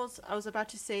 because I was about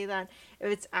to say that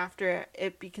if it's after,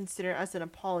 it'd be considered as an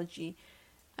apology.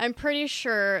 I'm pretty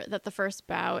sure that the first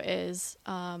bow is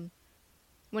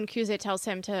when Kuze tells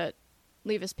him to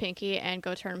leave his pinky and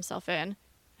go turn himself in.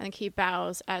 I think he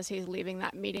bows as he's leaving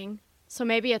that meeting. So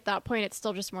maybe at that point it's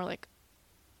still just more like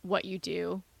what you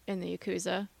do in the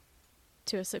Yakuza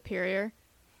to a superior.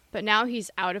 But now he's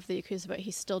out of the Yakuza, but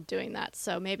he's still doing that.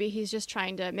 So maybe he's just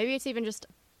trying to, maybe it's even just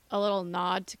a little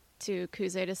nod to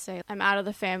Kuze to say, I'm out of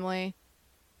the family,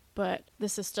 but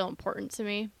this is still important to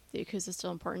me. The Yakuza is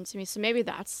still important to me. So maybe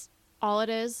that's all it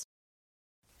is.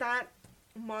 That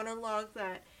monologue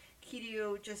that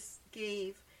Kiryu just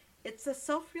gave, it's a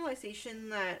self-realization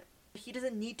that he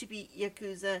doesn't need to be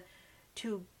Yakuza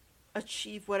to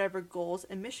achieve whatever goals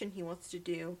and mission he wants to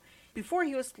do. Before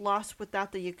he was lost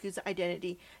without the Yakuza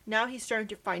identity. Now he's starting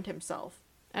to find himself.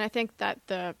 And I think that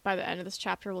by the end of this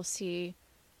chapter we'll see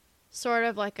sort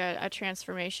of like a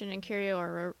transformation in Kiryu,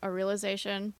 or a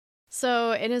realization.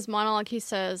 So in his monologue he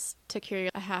says to Kiryu,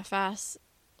 a half-ass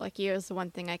like you is the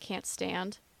one thing I can't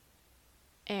stand.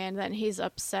 And then he's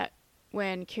upset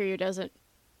when Kiryu doesn't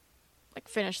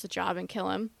finish the job and kill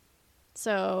him.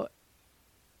 So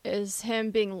Is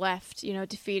him being left,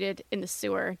 defeated in the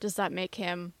sewer, does that make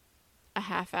him a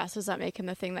half-ass? Does that make him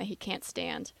the thing that he can't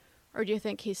stand? Or do you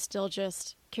think he's still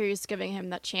just Kiryu's giving him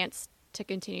that chance to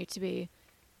continue to be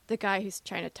the guy who's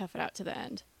trying to tough it out to the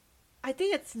end? I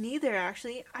think it's neither,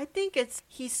 actually. I think it's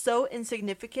he's so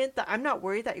insignificant that I'm not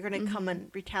worried that you're going to come and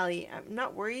retaliate. I'm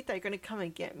not worried that you're going to come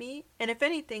and get me. And if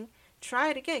anything, try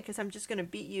it again, because I'm just going to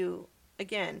beat you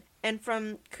again. And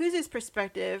from Kuze's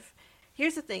perspective,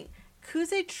 here's the thing.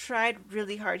 Kuze tried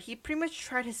really hard. He pretty much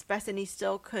tried his best and he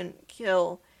still couldn't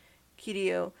kill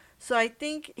Kiryu. So I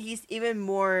think he's even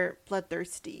more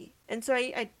bloodthirsty. And so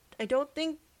I don't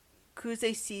think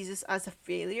Kuze sees this as a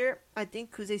failure. I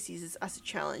think Kuze sees this as a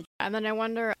challenge. And then I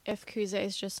wonder if Kuze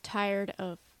is just tired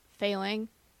of failing.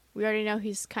 We already know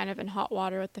he's kind of in hot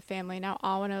water with the family. Now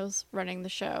Awano's running the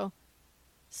show.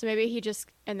 So maybe he just,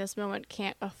 in this moment,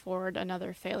 can't afford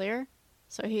another failure.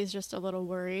 So he's just a little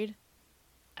worried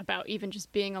about even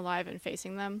just being alive and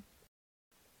facing them.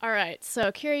 Alright,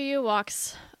 so Kiryu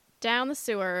walks down the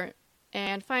sewer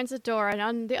and finds a door, and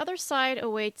on the other side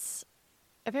awaits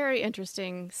a very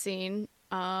interesting scene.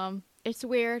 It's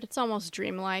weird. It's almost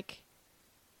dreamlike.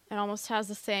 It almost has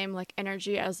the same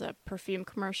energy as a perfume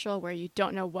commercial where you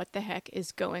don't know what the heck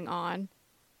is going on.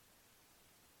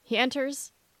 He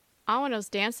enters. Awano's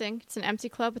dancing. It's an empty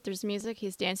club, but there's music.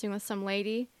 He's dancing with some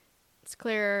lady. It's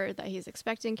clear that he's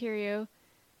expecting Kiryu.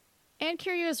 And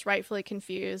Kiryu is rightfully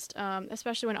confused,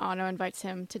 especially when Awano invites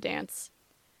him to dance.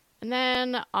 And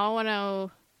then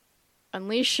Awano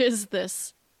unleashes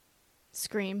this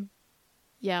scream,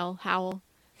 yell, howl.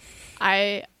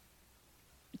 I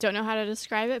don't know how to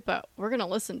describe it, but we're going to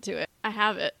listen to it. I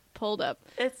have it pulled up.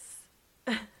 It's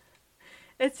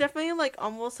definitely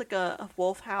almost like a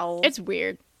wolf howl. It's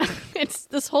weird.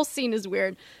 This whole scene is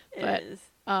weird. But is.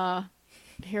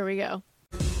 Here we go.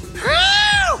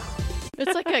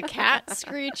 It's like a cat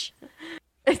screech.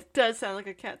 It does sound like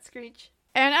a cat screech.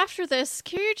 And after this,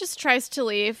 Kiryu just tries to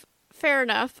leave. Fair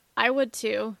enough. I would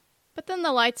too. But then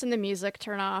the lights and the music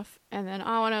turn off, and then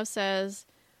Awano says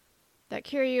that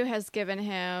Kiryu has given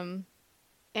him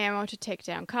ammo to take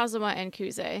down Kazuma and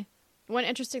Kuze. One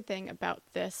interesting thing about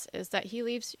this is that he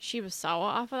leaves Shibusawa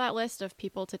off of that list of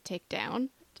people to take down.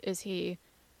 Is he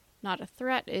not a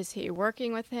threat? Is he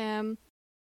working with him?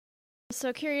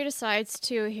 So Kiryu decides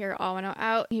to hear Awano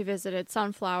out. He visited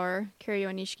Sunflower, Kiryu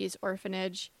and Nishiki's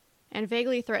orphanage, and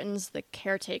vaguely threatens the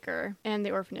caretaker and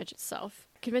the orphanage itself.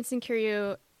 Convincing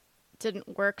Kiryu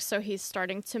didn't work, so he's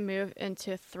starting to move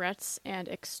into threats and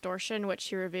extortion, which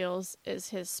he reveals is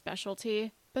his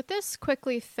specialty. But this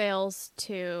quickly fails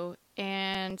too,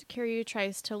 and Kiryu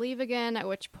tries to leave again, at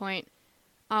which point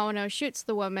Awano shoots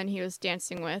the woman he was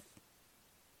dancing with.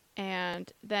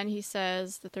 And then he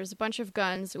says that there's a bunch of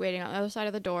guns waiting on the other side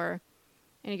of the door,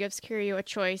 and he gives Kiryu a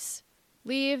choice: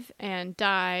 leave and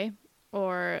die,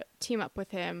 or team up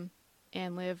with him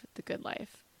and live the good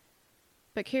life.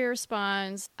 But Kiryu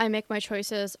responds, I make my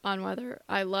choices on whether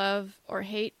I love or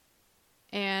hate,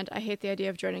 and I hate the idea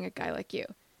of joining a guy like you.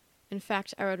 In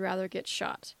fact, I would rather get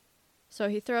shot. So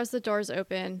he throws the doors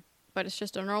open, but it's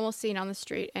just a normal scene on the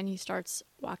street, and he starts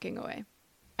walking away.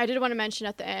 I did want to mention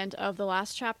at the end of the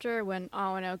last chapter when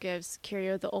Awano gives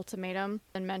Kiryu the ultimatum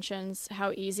and mentions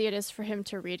how easy it is for him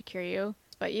to read Kiryu.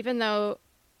 But even though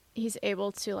he's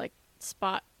able to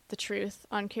spot the truth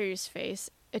on Kiryu's face,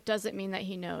 it doesn't mean that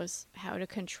he knows how to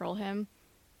control him.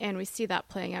 And we see that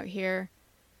playing out here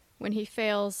when he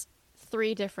fails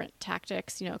 3 different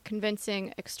tactics,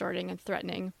 convincing, extorting, and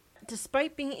threatening.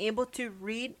 Despite being able to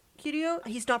read Kiryu,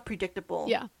 he's not predictable.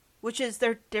 Yeah.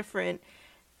 They're different.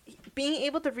 Being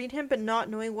able to read him but not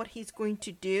knowing what he's going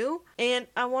to do. And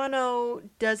Awano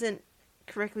doesn't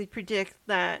correctly predict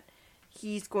that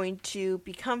he's going to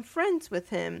become friends with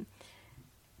him.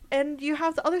 And you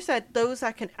have the other side, those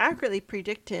that can accurately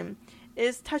predict him,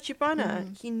 is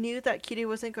Tachibana. He knew that Kiryu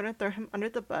wasn't going to throw him under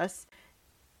the bus.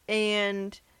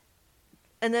 And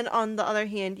then on the other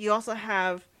hand, you also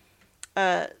have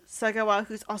Sagawa,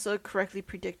 who's also correctly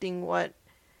predicting what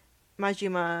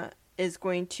Majima is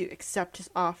going to accept his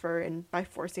offer, and by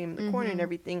forcing him in the corner and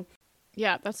everything.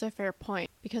 Yeah, that's a fair point.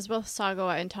 Because both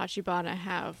Sagawa and Tachibana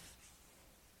have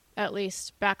at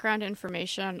least background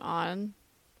information on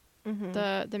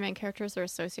the main characters they're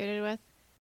associated with.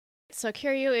 So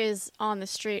Kiryu is on the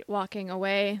street walking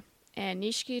away, and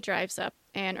Nishiki drives up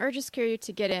and urges Kiryu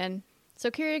to get in.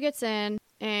 So Kiryu gets in,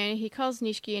 and he calls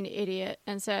Nishiki an idiot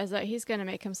and says that he's going to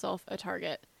make himself a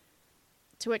target.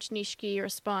 To which Nishiki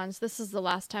responds, this is the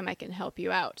last time I can help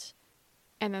you out.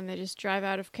 And then they just drive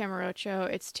out of Kamurocho.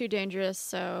 It's too dangerous,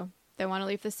 so they want to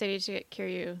leave the city to get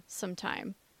Kiryu some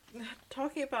time.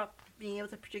 Talking about being able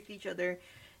to predict each other,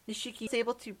 Nishiki is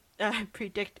able to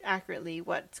predict accurately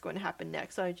what's going to happen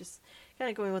next. So I just kind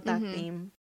of going with that Mm-hmm.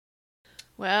 theme.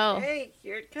 Well, Hey,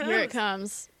 here it comes. here it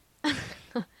comes.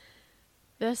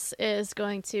 This is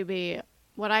going to be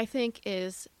what I think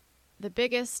is the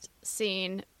biggest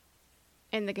scene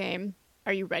in the game.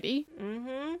 Are you ready?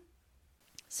 Mm-hmm.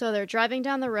 So they're driving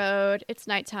down the road. It's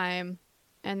nighttime,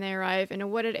 and they arrive in a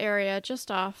wooded area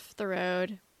just off the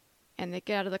road, and they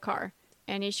get out of the car.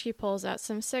 And Nishiki pulls out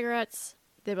some cigarettes.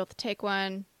 They both take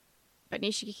one, but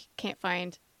Nishiki can't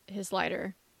find his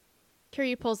lighter.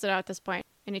 Kiryu pulls it out at this point,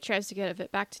 and he tries to give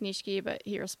it back to Nishiki, but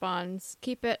he responds,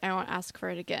 "Keep it, I won't ask for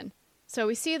it again." So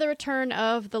we see the return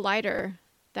of the lighter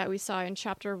that we saw in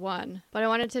chapter 1. But I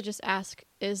wanted to just ask,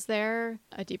 is there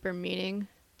a deeper meaning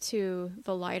to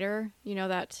the lighter? You know,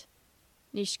 that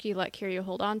Nishiki let Kiryu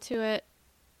hold on to it,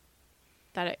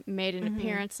 that it made an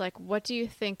appearance. Like, what do you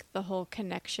think the whole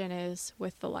connection is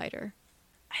with the lighter?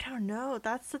 I don't know.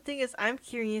 That's the thing, is I'm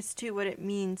curious too what it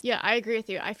means. Yeah, I agree with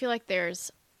you. I feel like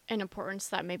there's an importance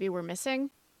that maybe we're missing.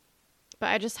 But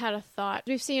I just had a thought.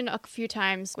 We've seen a few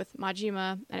times with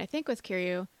Majima, and I think with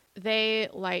Kiryu, they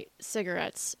light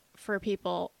cigarettes for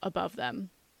people above them.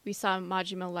 We saw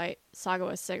Majima light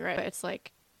Sagawa's cigarette, but it's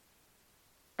like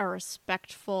a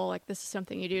respectful, like, this is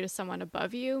something you do to someone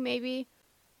above you, maybe.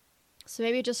 So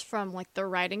maybe just from like the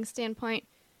writing standpoint,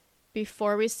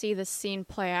 before we see the scene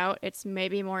play out, it's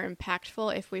maybe more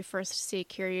impactful if we first see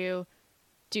Kiryu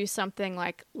do something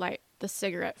like light the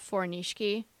cigarette for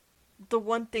Nishiki. The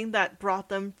one thing that brought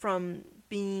them from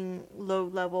being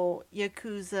low-level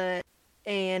Yakuza,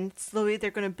 and slowly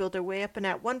they're going to build their way up, and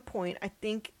at one point, I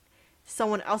think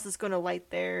someone else is going to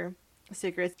light their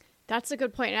cigarettes. That's a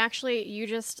good point. And actually, you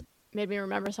just made me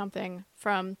remember something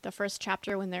from the first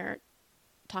chapter when they're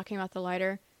talking about the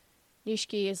lighter.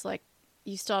 Nishiki is like,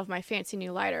 "You still have my fancy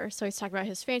new lighter." So he's talking about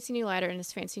his fancy new lighter and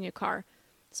his fancy new car.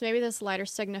 So maybe this lighter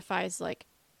signifies like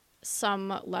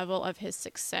some level of his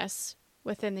success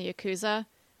within the Yakuza.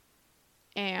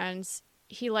 And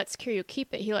he lets Kiryu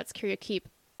keep it. He lets Kiryu keep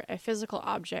a physical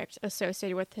object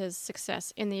associated with his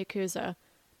success in the Yakuza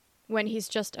when he's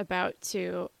just about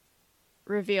to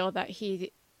reveal that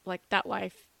he, like, that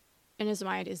life in his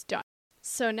mind is done.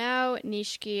 So now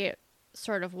Nishiki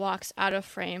sort of walks out of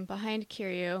frame behind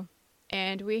Kiryu,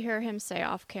 and we hear him say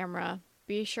off camera,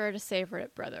 "Be sure to savor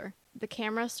it, brother." The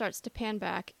camera starts to pan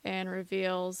back and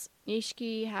reveals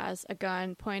Nishiki has a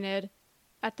gun pointed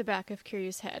at the back of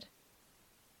Kiryu's head.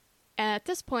 And at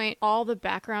this point, all the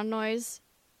background noise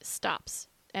stops,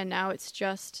 and now it's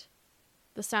just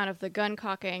the sound of the gun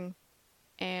cocking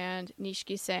and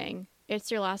Nishiki saying,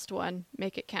 "It's your last one,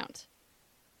 make it count."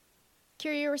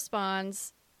 Kiryu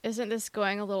responds, "Isn't this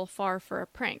going a little far for a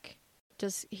prank?"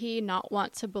 Does he not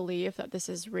want to believe that this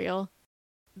is real?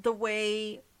 The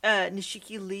way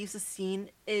Nishiki leaves the scene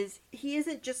is he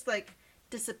isn't just like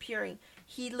disappearing.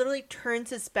 He literally turns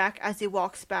his back as he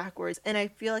walks backwards, and I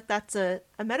feel like that's a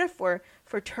metaphor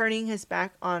for turning his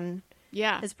back on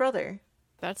his brother.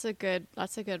 That's a good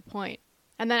point.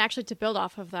 And then actually, to build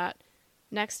off of that,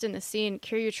 next in the scene,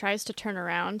 Kiryu tries to turn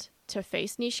around to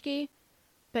face Nishiki,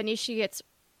 but Nishiki gets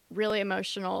really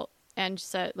emotional and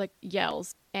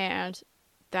yells, and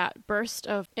that burst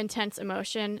of intense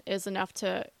emotion is enough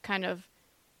to kind of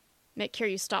make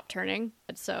Kiryu stop turning.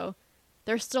 And so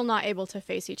they're still not able to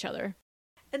face each other.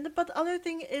 But the other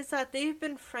thing is that they've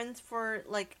been friends for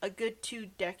like a good 2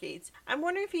 decades. I'm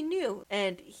wondering if he knew,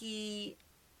 and he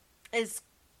is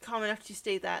calm enough to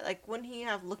state that. Like, wouldn't he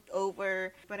have looked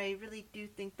over? But I really do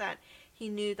think that he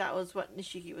knew that was what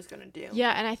Nishiki was going to do.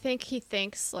 Yeah, and I think he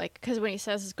thinks, like, because when he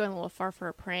says it's going a little far for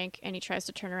a prank and he tries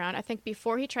to turn around, I think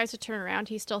before he tries to turn around,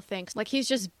 he still thinks, like, he's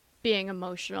just being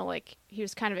emotional. Like, he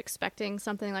was kind of expecting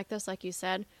something like this, like you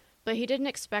said. But he didn't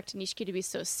expect Nishiki to be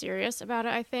so serious about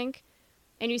it, I think.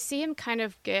 And you see him kind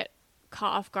of get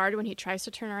caught off guard when he tries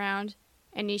to turn around,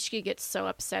 and Nishiki gets so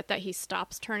upset that he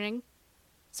stops turning.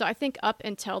 So I think up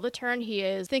until the turn, he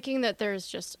is thinking that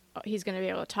he's going to be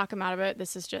able to talk him out of it.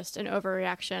 This is just an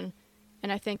overreaction.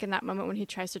 And I think in that moment when he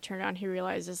tries to turn around, he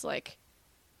realizes, like,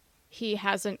 he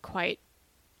hasn't quite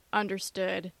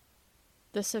understood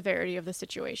the severity of the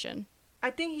situation. I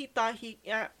think he thought he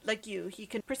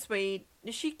could persuade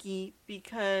Nishiki,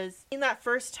 because in that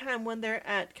first time when they're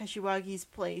at Kashiwagi's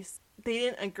place, they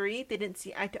didn't agree, they didn't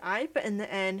see eye to eye, but in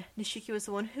the end, Nishiki was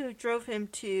the one who drove him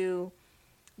to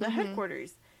the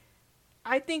headquarters.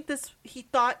 I think he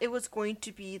thought it was going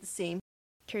to be the same.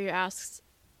 Kiryu asks,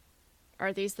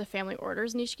 "Are these the family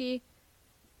orders, Nishiki?"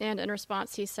 And in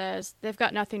response, he says, "They've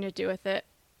got nothing to do with it."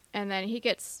 And then he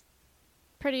gets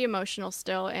pretty emotional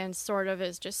still and sort of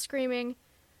is just screaming,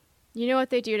 "You know what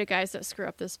they do to guys that screw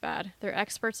up this bad. They're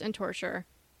experts in torture.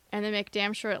 and they make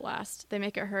damn sure it lasts. They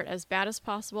make it hurt as bad as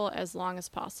possible, as long as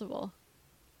possible.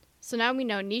 So now we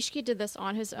know Nishiki did this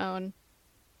on his own,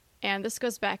 and this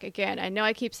goes back again. I know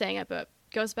I keep saying it, but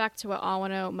goes back to what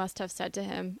Awano must have said to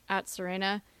him at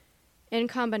Serena, in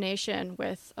combination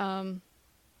with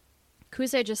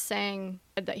Kuze just saying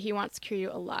that he wants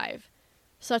Kiryu alive.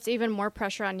 So that's even more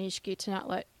pressure on Nishiki to not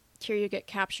let Kiryu get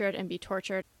captured and be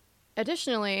tortured.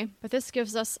 Additionally, but this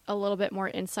gives us a little bit more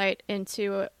insight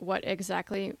into what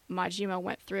exactly Majima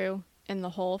went through in the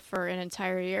hole for an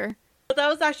entire year. That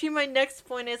was actually my next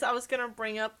point. Is I was going to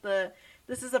bring up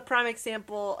this is a prime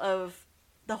example of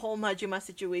the whole Majima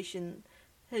situation,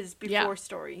 his before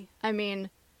story. I mean,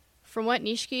 from what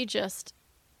Nishiki just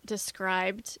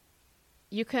described,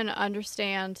 you can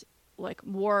understand like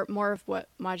more of what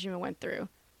Majima went through.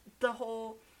 The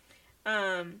whole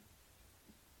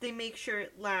they make sure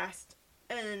it lasts,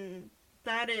 and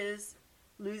that is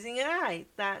losing an eye.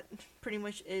 That pretty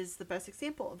much is the best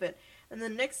example of it. And the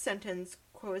next sentence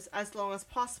quotes, as long as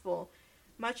possible.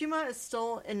 Majima is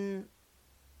still in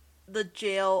the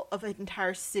jail of an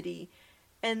entire city,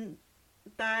 and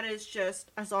that is just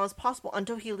as long as possible.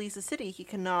 Until he leaves the city, he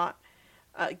cannot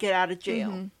get out of jail.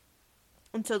 Mm-hmm.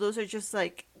 And so those are just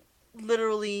like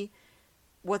literally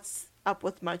what's up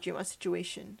with Majima's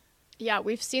situation. Yeah,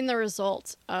 we've seen the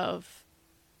result of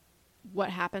what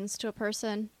happens to a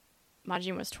person.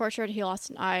 Majima was tortured, he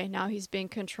lost an eye, now he's being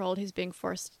controlled, he's being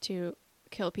forced to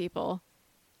kill people.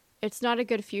 It's not a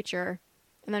good future.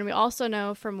 And then we also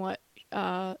know from what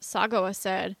Sagawa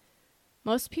said,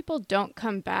 most people don't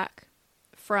come back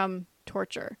from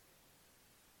torture.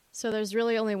 So there's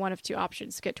really only one of two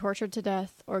options: get tortured to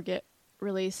death or get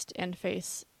released and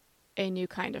face a new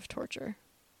kind of torture.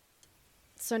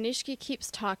 So Nishiki keeps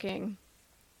talking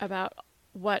about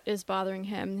what is bothering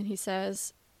him, and he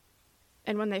says,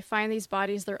 and when they find these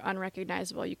bodies, they're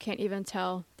unrecognizable. You can't even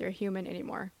tell they're human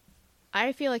anymore.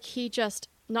 I feel like he just,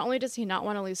 not only does he not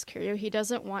want to lose Kiryu, he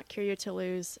doesn't want Kiryu to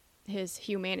lose his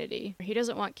humanity. He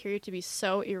doesn't want Kiryu to be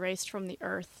so erased from the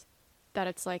earth that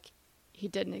it's like he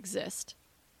didn't exist.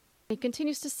 He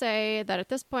continues to say that at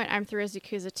this point, I'm through as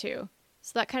Yakuza 2.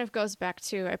 So that kind of goes back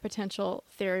to a potential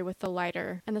theory with the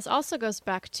lighter. And this also goes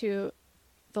back to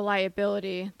the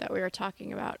liability that we were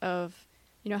talking about of,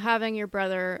 having your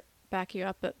brother back you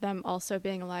up, but them also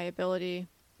being a liability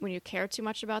when you care too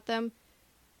much about them.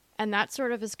 And that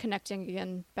sort of is connecting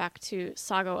again back to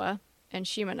Sagawa and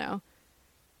Shimano.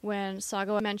 When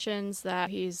Sagawa mentions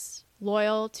that he's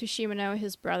loyal to Shimano,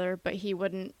 his brother, but he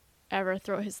wouldn't ever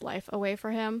throw his life away for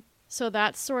him. So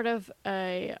that's sort of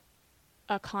a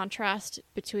contrast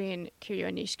between Kiryu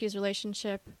and Nishiki's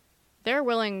relationship. They're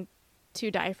willing to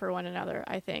die for one another,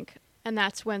 I think. And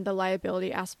that's when the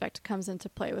liability aspect comes into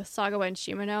play. With Sagawa and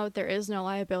Shimano, there is no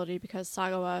liability because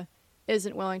Sagawa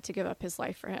isn't willing to give up his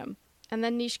life for him. And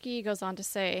then Nishiki goes on to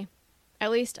say,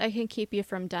 at least I can keep you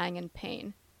from dying in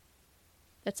pain.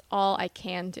 That's all I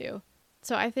can do.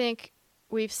 So I think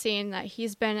we've seen that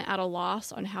he's been at a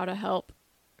loss on how to help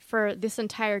for this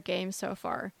entire game so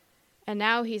far. And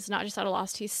now he's not just at a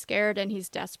loss, he's scared and he's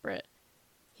desperate.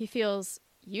 He feels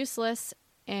useless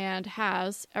and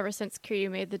has ever since Kiryu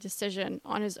made the decision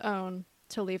on his own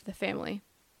to leave the family.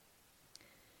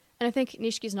 And I think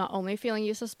Nishiki's not only feeling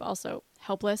useless, but also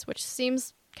helpless, which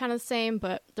seems kind of the same,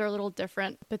 but they're a little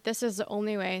different. But this is the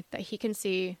only way that he can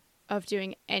see of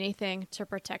doing anything to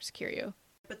protect Kiryu.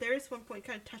 But there is one point,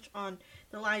 kind of touch on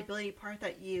the liability part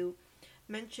that you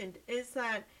mentioned, is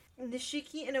that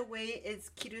Nishiki in a way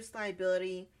is Kiryu's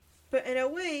liability, but in a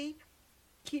way,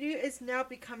 Kiryu is now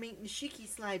becoming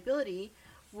Nishiki's liability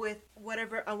with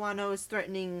whatever Awano is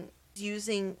threatening,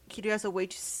 using Kiryu as a way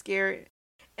to scare,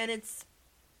 and it's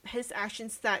his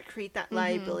actions that create that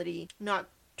liability, not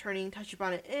turning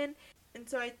Tachibana in. And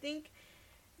so I think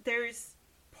there's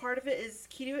part of it is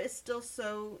Kiryu is still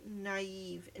so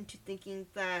naive into thinking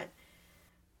that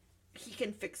he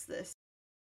can fix this.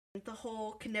 The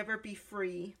whole can never be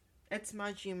free. It's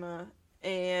Majima,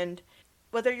 and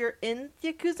whether you're in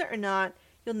the Yakuza or not,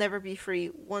 you'll never be free.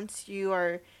 Once you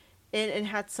are in and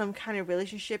had some kind of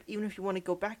relationship, even if you want to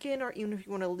go back in or even if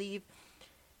you want to leave,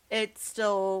 it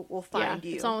still will find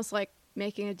you. It's almost like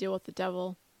making a deal with the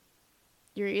devil.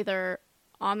 You're either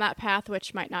on that path,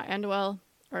 which might not end well,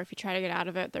 or if you try to get out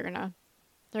of it, they're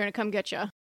gonna come get you.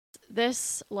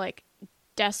 This like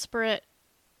desperate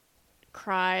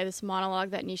cry, this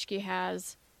monologue that Nishiki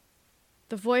has,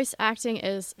 the voice acting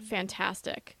is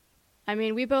fantastic. I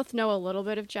mean, we both know a little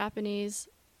bit of Japanese.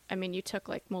 I mean, you took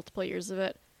like multiple years of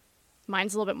it.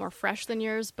 Mine's a little bit more fresh than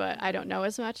yours, but I don't know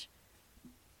as much.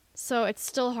 So it's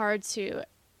still hard to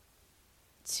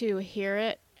hear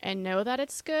it and know that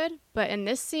it's good, but in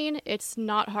this scene, it's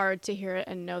not hard to hear it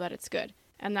and know that it's good.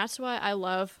 And that's why I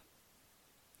love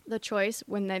the choice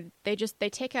when they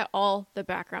take out all the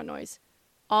background noise.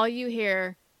 All you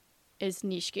hear is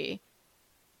Nishiki.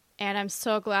 And I'm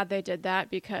so glad they did that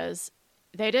because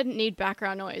they didn't need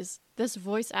background noise. This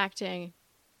voice acting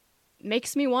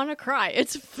makes me want to cry.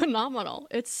 It's phenomenal.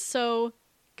 It's so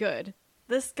good.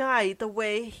 This guy, the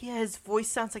way his voice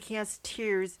sounds like he has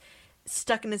tears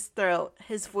stuck in his throat.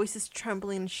 His voice is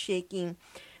trembling and shaking.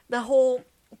 The whole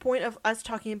point of us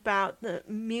talking about the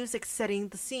music setting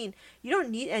the scene, you don't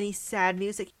need any sad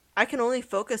music. I can only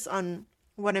focus on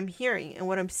what I'm hearing and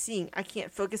what I'm seeing. I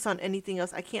can't focus on anything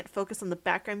else. I can't focus on the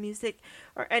background music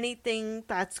or anything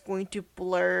that's going to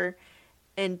blur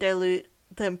and dilute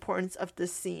the importance of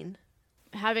this scene.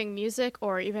 Having music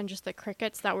or even just the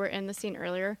crickets that were in the scene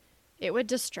earlier, it would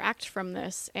distract from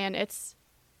this, and it's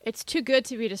too good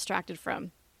to be distracted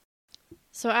from.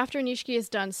 So after Nishiki is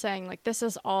done saying, like, this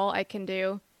is all I can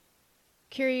do,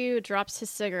 Kiryu drops his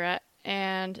cigarette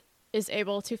and is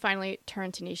able to finally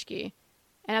turn to Nishiki.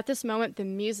 And at this moment, the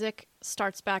music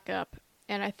starts back up,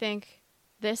 and I think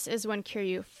this is when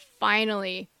Kiryu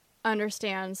finally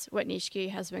understands what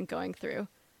Nishiki has been going through.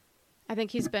 I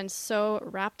think he's been so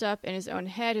wrapped up in his own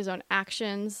head, his own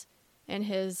actions, and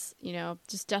his,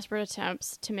 just desperate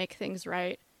attempts to make things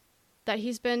right, that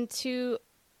he's been too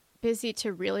busy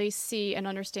to really see and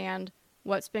understand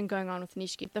what's been going on with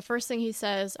Nishiki. The first thing he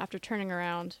says after turning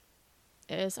around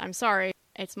is, "I'm sorry,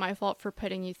 it's my fault for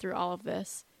putting you through all of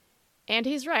this." And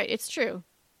he's right, it's true.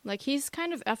 Like, he's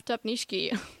kind of effed up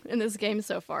Nishiki in this game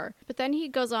so far. But then he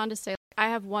goes on to say, "I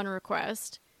have one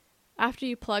request. After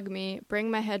you plug me, bring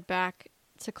my head back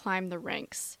to climb the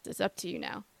ranks. It's up to you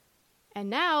now." And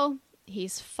now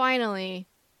he's finally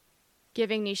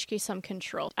giving Nishiki some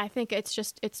control. I think it's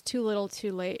too little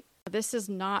too late. This is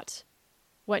not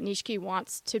what Nishiki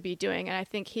wants to be doing. And I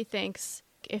think he thinks,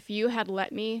 if you had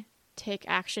let me take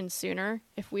action sooner,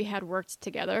 if we had worked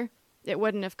together, it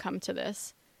wouldn't have come to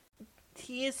this.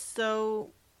 He is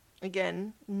so,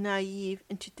 again, naive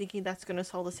into thinking that's going to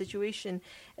solve the situation.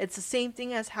 It's the same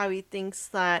thing as how he thinks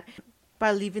that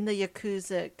by leaving the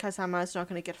Yakuza, Kazama is not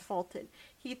going to get faulted.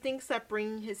 He thinks that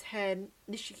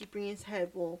Nishiki bringing his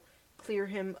head will clear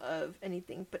him of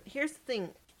anything. But here's the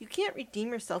thing. You can't redeem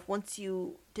yourself once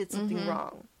you did something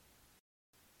wrong.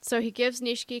 So he gives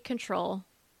Nishiki control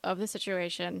of the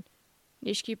situation.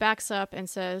 Nishiki backs up and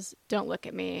says, "Don't look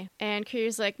at me." And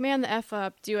Kiryu's like, "Man the F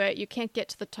up, do it. You can't get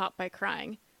to the top by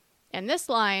crying." And this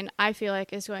line, I feel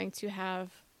like, is going to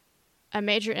have a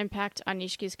major impact on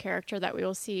Nishiki's character that we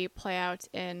will see play out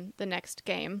in the next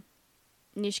game.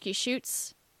 Nishiki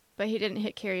shoots, but he didn't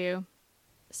hit Kiryu.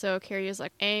 So Kiryu's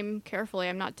like, "Aim carefully,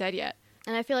 I'm not dead yet."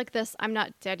 And I feel like this "I'm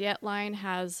not dead yet" line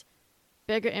has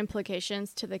bigger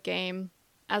implications to the game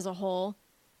as a whole.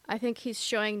 I think he's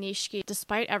showing Nishiki,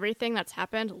 despite everything that's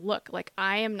happened, look, like,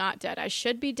 I am not dead. I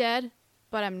should be dead,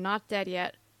 but I'm not dead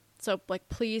yet. So, like,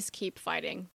 please keep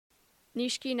fighting.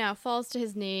 Nishiki now falls to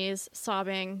his knees,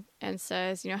 sobbing, and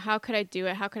says, "How could I do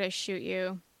it? How could I shoot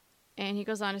you?" And he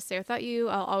goes on to say, "Without you,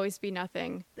 I'll always be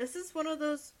nothing." This is one of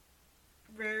those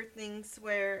rare things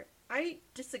where I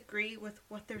disagree with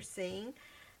what they're saying.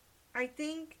 I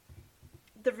think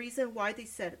the reason why they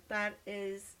said that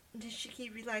is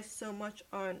Nishiki relies so much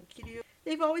on Kiryu.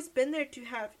 They've always been there to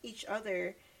have each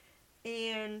other,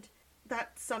 and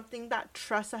that's something, that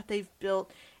trust that they've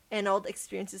built and all the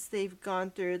experiences they've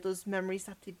gone through, those memories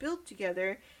that they built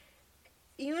together.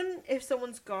 Even if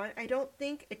someone's gone, I don't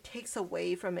think it takes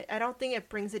away from it. I don't think it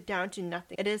brings it down to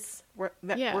nothing. It is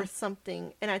worth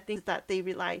something, and I think that they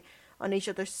rely on each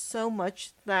other so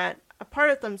much that a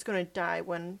part of them is going to die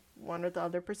when one or the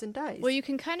other person dies. Well, you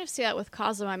can kind of see that with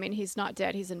Kazuma. I mean, he's not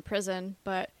dead, he's in prison,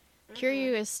 but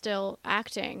Kiryu is still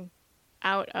acting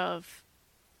out of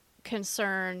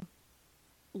concern,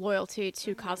 loyalty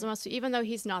to Kazuma. So even though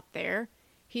he's not there,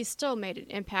 he's still made an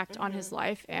impact on his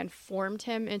life and formed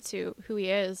him into who he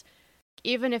is.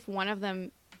 Even if one of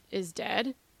them is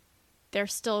dead, they're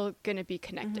still going to be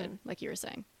connected, like you were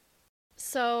saying.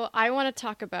 So I want to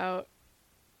talk about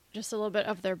just a little bit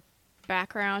of their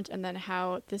background and then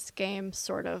how this game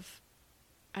sort of,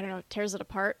 tears it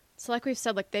apart. So like we've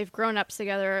said, like, they've grown up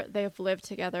together, they've lived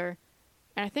together,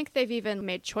 and I think they've even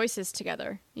made choices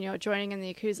together, joining in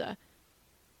the Yakuza,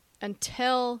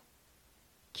 until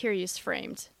Kiryu's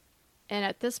framed. And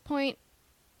at this point,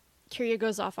 Kiryu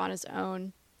goes off on his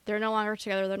own. They're no longer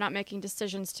together, they're not making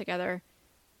decisions together.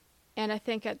 And I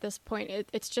think at this point,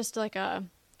 it's just like a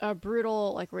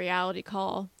brutal, like, reality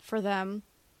call for them,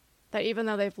 that even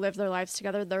though they've lived their lives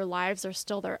together, their lives are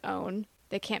still their own.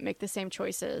 They can't make the same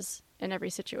choices in every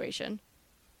situation.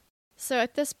 So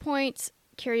at this point,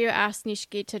 Kiryu asks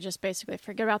Nishiki to just basically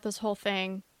forget about this whole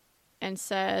thing and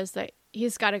says that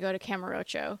he's got to go to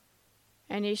Kamurocho.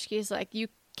 And Nishiki's like, you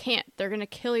can't. They're going to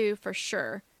kill you for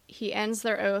sure. He ends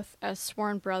their oath as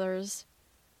sworn brothers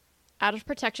out of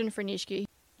protection for Nishiki.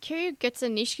 Kiryu gets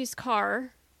in Nishiki's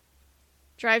car,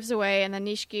 drives away, and then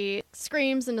Nishiki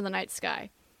screams into the night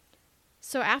sky.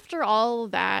 So after all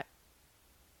that,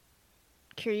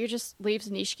 Kiryu just leaves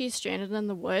Nishiki stranded in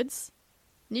the woods.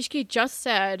 Nishiki just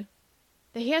said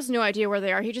that he has no idea where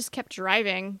they are. He just kept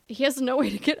driving. He has no way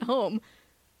to get home.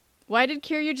 Why did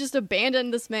Kiryu just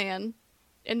abandon this man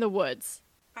in the woods?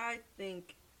 I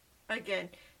think, again,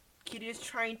 Kiryu is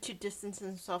trying to distance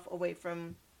himself away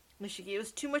from Nishiki. It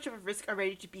was too much of a risk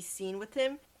already to be seen with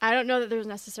him. I don't know that there's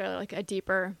necessarily like a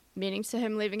deeper meaning to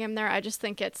him leaving him there. I just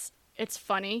think it's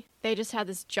funny. They just had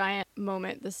this giant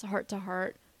moment, this heart to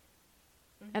heart.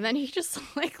 And then he just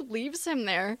like leaves him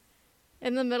there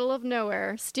in the middle of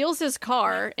nowhere, steals his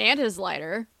car and his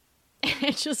lighter,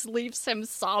 and just leaves him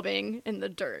sobbing in the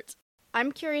dirt.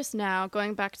 I'm curious now,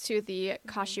 going back to the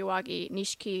Kashiwagi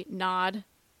Nishiki nod.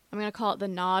 I'm going to call it the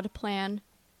nod plan.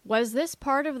 Was this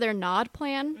part of their nod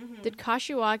plan? Mm-hmm. Did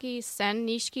Kashiwagi send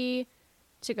Nishiki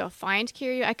to go find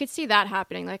Kiryu? I could see that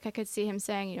happening. Like, I could see him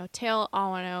saying, tail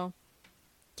Awano,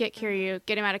 get Kiryu,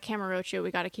 get him out of Kamurocho,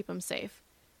 we got to keep him safe.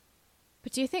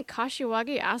 But do you think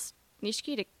Kashiwagi asked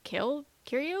Nishiki to kill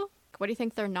Kiryu? What do you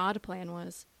think their nod plan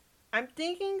was? I'm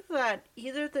thinking that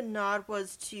either the nod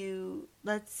was to,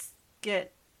 let's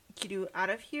get Kiryu out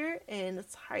of here and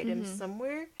let's hide him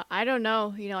somewhere. I don't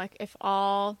know, like if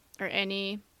all or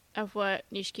any of what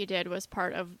Nishiki did was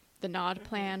part of the nod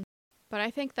plan. But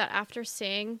I think that after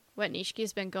seeing what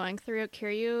Nishiki's been going through,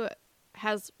 Kiryu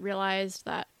has realized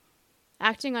that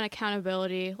acting on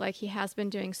accountability like he has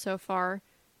been doing so far,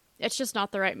 it's just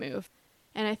not the right move.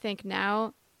 And I think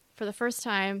now, for the first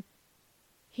time,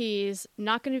 he's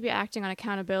not going to be acting on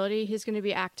accountability. He's going to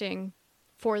be acting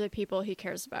for the people he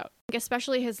cares about.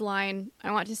 Especially his line,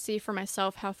 I want to see for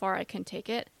myself how far I can take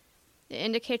it. It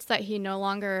indicates that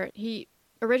he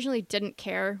originally didn't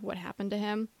care what happened to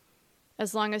him.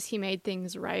 As long as he made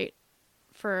things right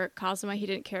for Kazuma, he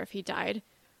didn't care if he died.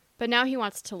 But now he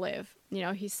wants to live.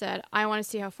 He said, I want to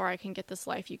see how far I can get this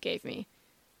life you gave me.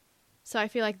 So I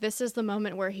feel like this is the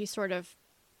moment where he sort of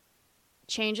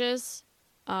changes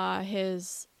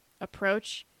his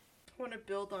approach. I want to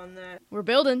build on that. We're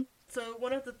building. So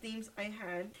one of the themes I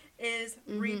had is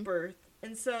rebirth.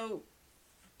 And so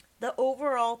the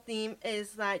overall theme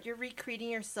is that you're recreating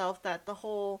yourself, that the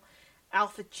whole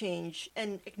alpha change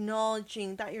and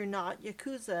acknowledging that you're not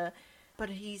Yakuza, but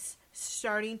he's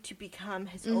starting to become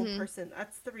his own person.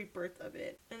 That's the rebirth of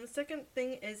it. And the second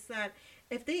thing is that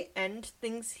if they end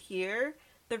things here,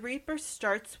 the rebirth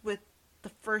starts with the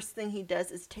first thing he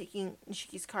does is taking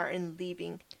Nishiki's car and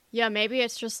leaving. Yeah, maybe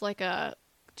it's just like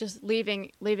just leaving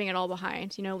it all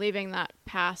behind, leaving that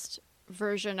past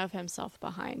version of himself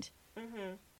behind.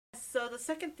 So the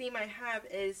second theme I have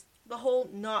is the whole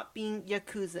not being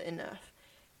Yakuza enough.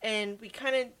 And we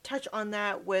kind of touch on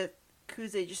that with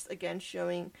Kuze just again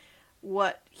showing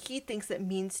what he thinks it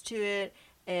means to it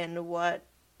and what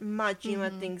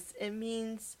Majima thinks it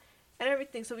means and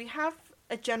everything. So we have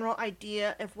a general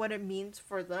idea of what it means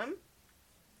for them.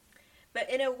 But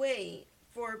in a way,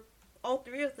 for all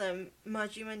three of them,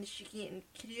 Majima, Nishiki, and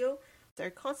Kiryu, they're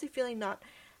constantly feeling not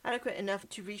adequate enough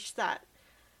to reach that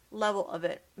level of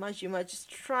it. Majima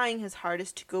just trying his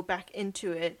hardest to go back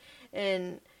into it,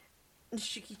 and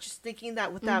Nishiki just thinking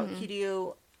that without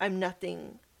Kiryu, I'm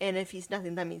nothing, and if he's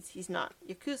nothing, that means he's not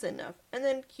Yakuza enough. And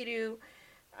then Kiryu,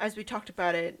 as we talked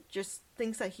about it, just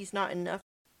thinks that he's not enough.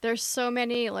 There's so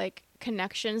many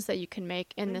connections that you can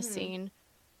make in this scene.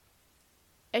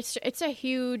 It's a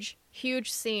huge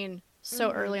scene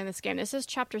so early in this game. This is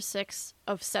chapter 6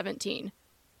 of 17.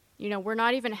 We're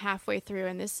not even halfway through,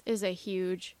 and this is a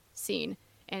huge scene,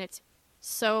 and it's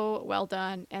so well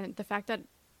done. And the fact that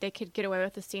they could get away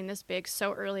with a scene this big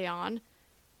so early on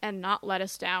and not let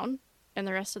us down in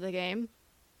the rest of the game,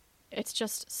 it's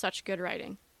just such good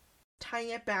writing. Tying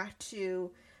it back to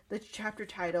the chapter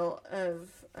title of,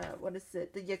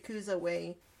 the Yakuza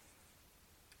Way.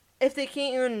 If they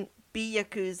can't even be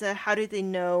Yakuza, how do they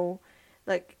know,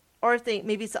 or if they,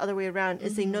 maybe it's the other way around,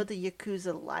 is they know the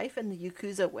Yakuza life and the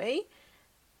Yakuza way,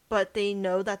 but they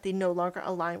know that they no longer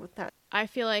align with that. I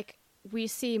feel like we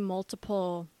see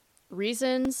multiple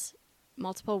reasons,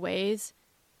 multiple ways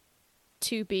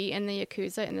to be in the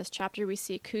Yakuza. In this chapter, we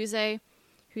see Kuze,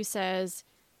 who says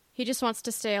he just wants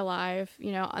to stay alive,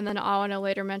 and then Awano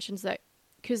later mentions that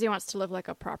Kuze wants to live like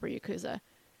a proper Yakuza.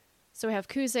 So we have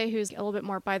Kuze, who's a little bit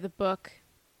more by the book,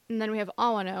 and then we have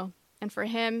Awano, And for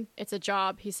him, it's a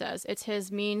job, he says. It's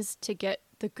his means to get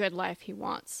the good life he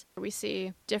wants. We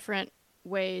see different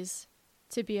ways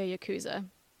to be a Yakuza.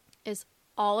 Is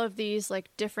all of these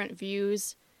like different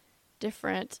views,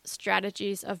 different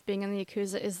strategies of being in the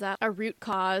Yakuza, is that a root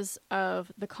cause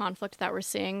of the conflict that we're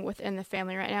seeing within the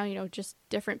family right now? You know, just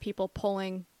different people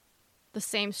pulling the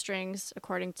same strings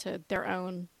according to their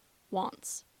own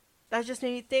wants. That just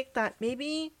made me think that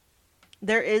maybe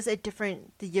there is a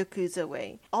different the Yakuza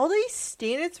way. All these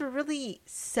standards were really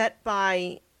set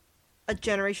by a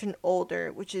generation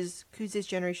older, which is Kuze's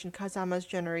generation, Kazama's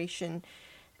generation.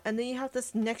 And then you have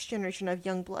this next generation of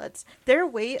young bloods. Their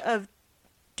way of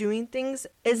doing things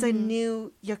is a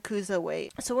new Yakuza way.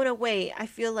 So in a way, I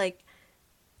feel like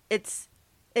it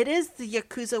is the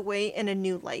Yakuza way in a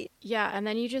new light. Yeah, and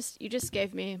then you just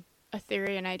gave me a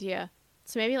theory, an idea.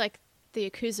 So maybe like the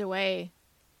Yakuza way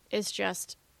is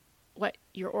just what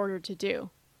you're ordered to do,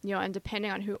 you know, and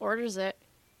depending on who orders it,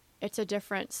 it's a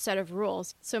different set of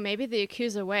rules. So maybe the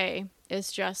Yakuza way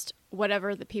is just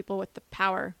whatever the people with the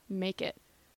power make it.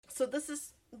 So this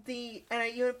is and I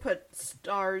even put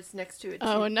stars next to it too.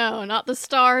 Oh no, not the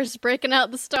stars, breaking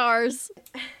out the stars.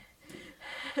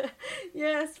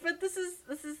 Yes, but this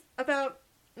is about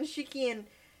Nishiki, and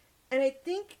I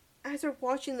think as we're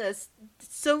watching this,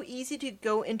 it's so easy to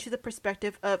go into the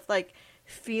perspective of like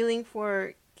feeling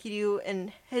for Kiryu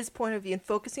and his point of view and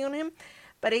focusing on him.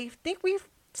 But I think we've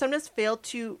sometimes failed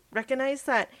to recognize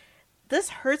that this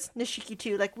hurts Nishiki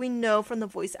too. Like, we know from the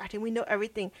voice acting, we know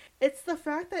everything. It's the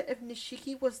fact that if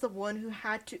Nishiki was the one who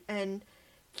had to end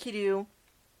Kiryu,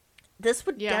 this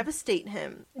would devastate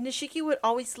him. Nishiki would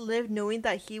always live knowing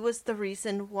that he was the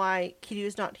reason why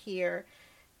Kiryu's not here.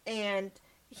 And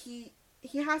he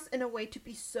has, in a way, to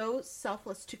be so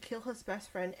selfless to kill his best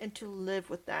friend and to live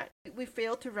with that. We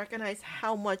fail to recognize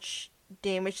how much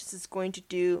damage this is going to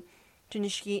do to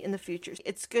Nishiki in the future.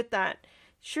 It's good that,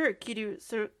 sure, Kiryu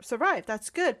survived. That's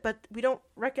good. But we don't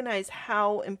recognize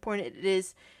how important it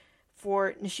is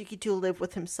for Nishiki to live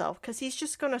with himself, because he's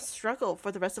just going to struggle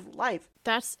for the rest of life.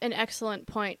 That's an excellent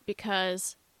point,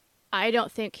 because I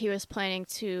don't think he was planning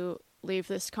to leave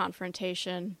this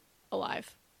confrontation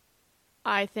alive.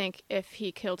 I think if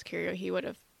he killed Kiryu, he would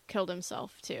have killed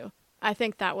himself too. I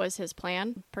think that was his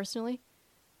plan, personally.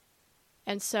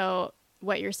 And so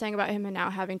what you're saying about him and now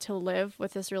having to live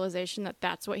with this realization that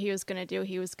that's what he was going to do,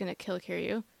 he was going to kill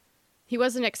Kiryu, he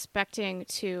wasn't expecting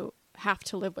to have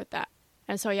to live with that.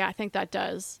 And so, yeah, I think that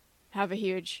does have a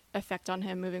huge effect on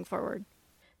him moving forward.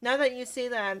 Now that you say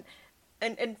that,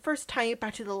 and first tying it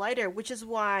back to the lighter, which is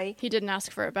why... He didn't ask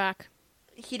for it back.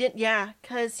 He didn't,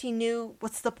 because he knew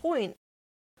what's the point.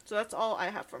 So that's all I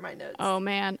have for my notes. Oh,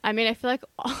 man. I mean, I feel like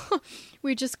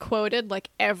we just quoted, like,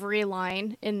 every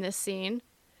line in this scene.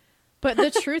 But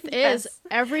the truth is,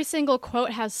 every single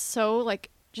quote has so, like,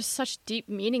 just such deep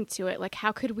meaning to it. Like,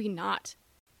 how could we not?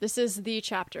 This is the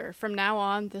chapter. From now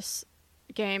on, this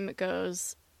game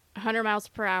goes 100 miles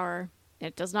per hour.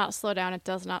 It does not slow down. It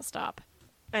does not stop.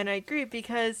 And I agree,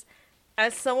 because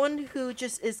as someone who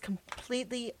just is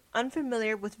completely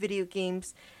unfamiliar with video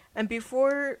games, and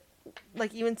before,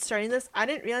 like, even starting this, I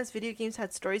didn't realize video games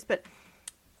had stories, but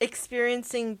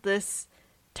experiencing this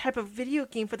type of video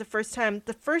game for the first time,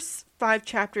 the first 5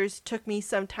 chapters took me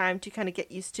some time to kind of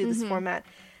get used to this format.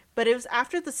 But it was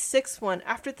after the 6th one,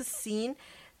 after the scene,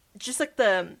 just like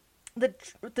the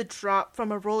drop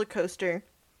from a roller coaster,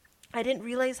 I didn't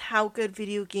realize how good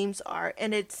video games are.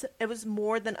 And it was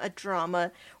more than a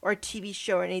drama or a TV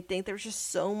show or anything. There was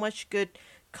just so much good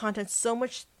content, so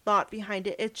much thought behind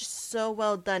it. It's just so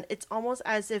well done. It's almost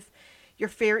as if your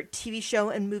favorite TV show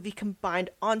and movie combined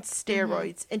on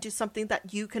steroids into something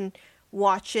that you can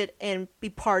watch it and be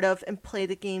part of and play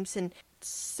the games. And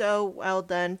so well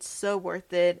done, so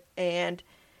worth it. And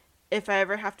if I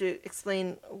ever have to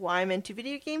explain why I'm into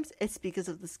video games, it's because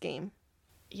of this game.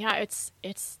 Yeah, it's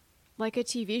like a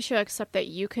TV show, except that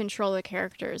you control the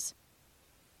characters.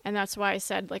 And that's why I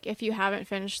said, like, if you haven't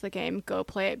finished the game, go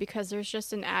play it, because there's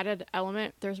just an added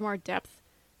element. There's more depth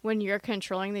when you're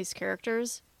controlling these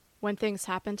characters. When things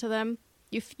happen to them,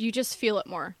 you just feel it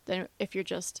more than if you're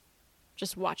just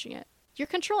watching it. You're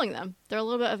controlling them. They're a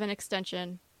little bit of an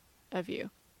extension of you.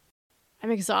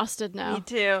 I'm exhausted now. Me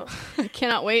too. I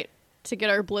cannot wait to get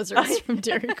our blizzards from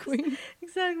Dairy Queen.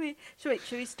 Exactly. Should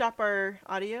we stop our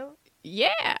audio?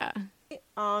 Yeah.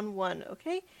 On 1,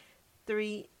 okay?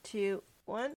 3, 2, 1.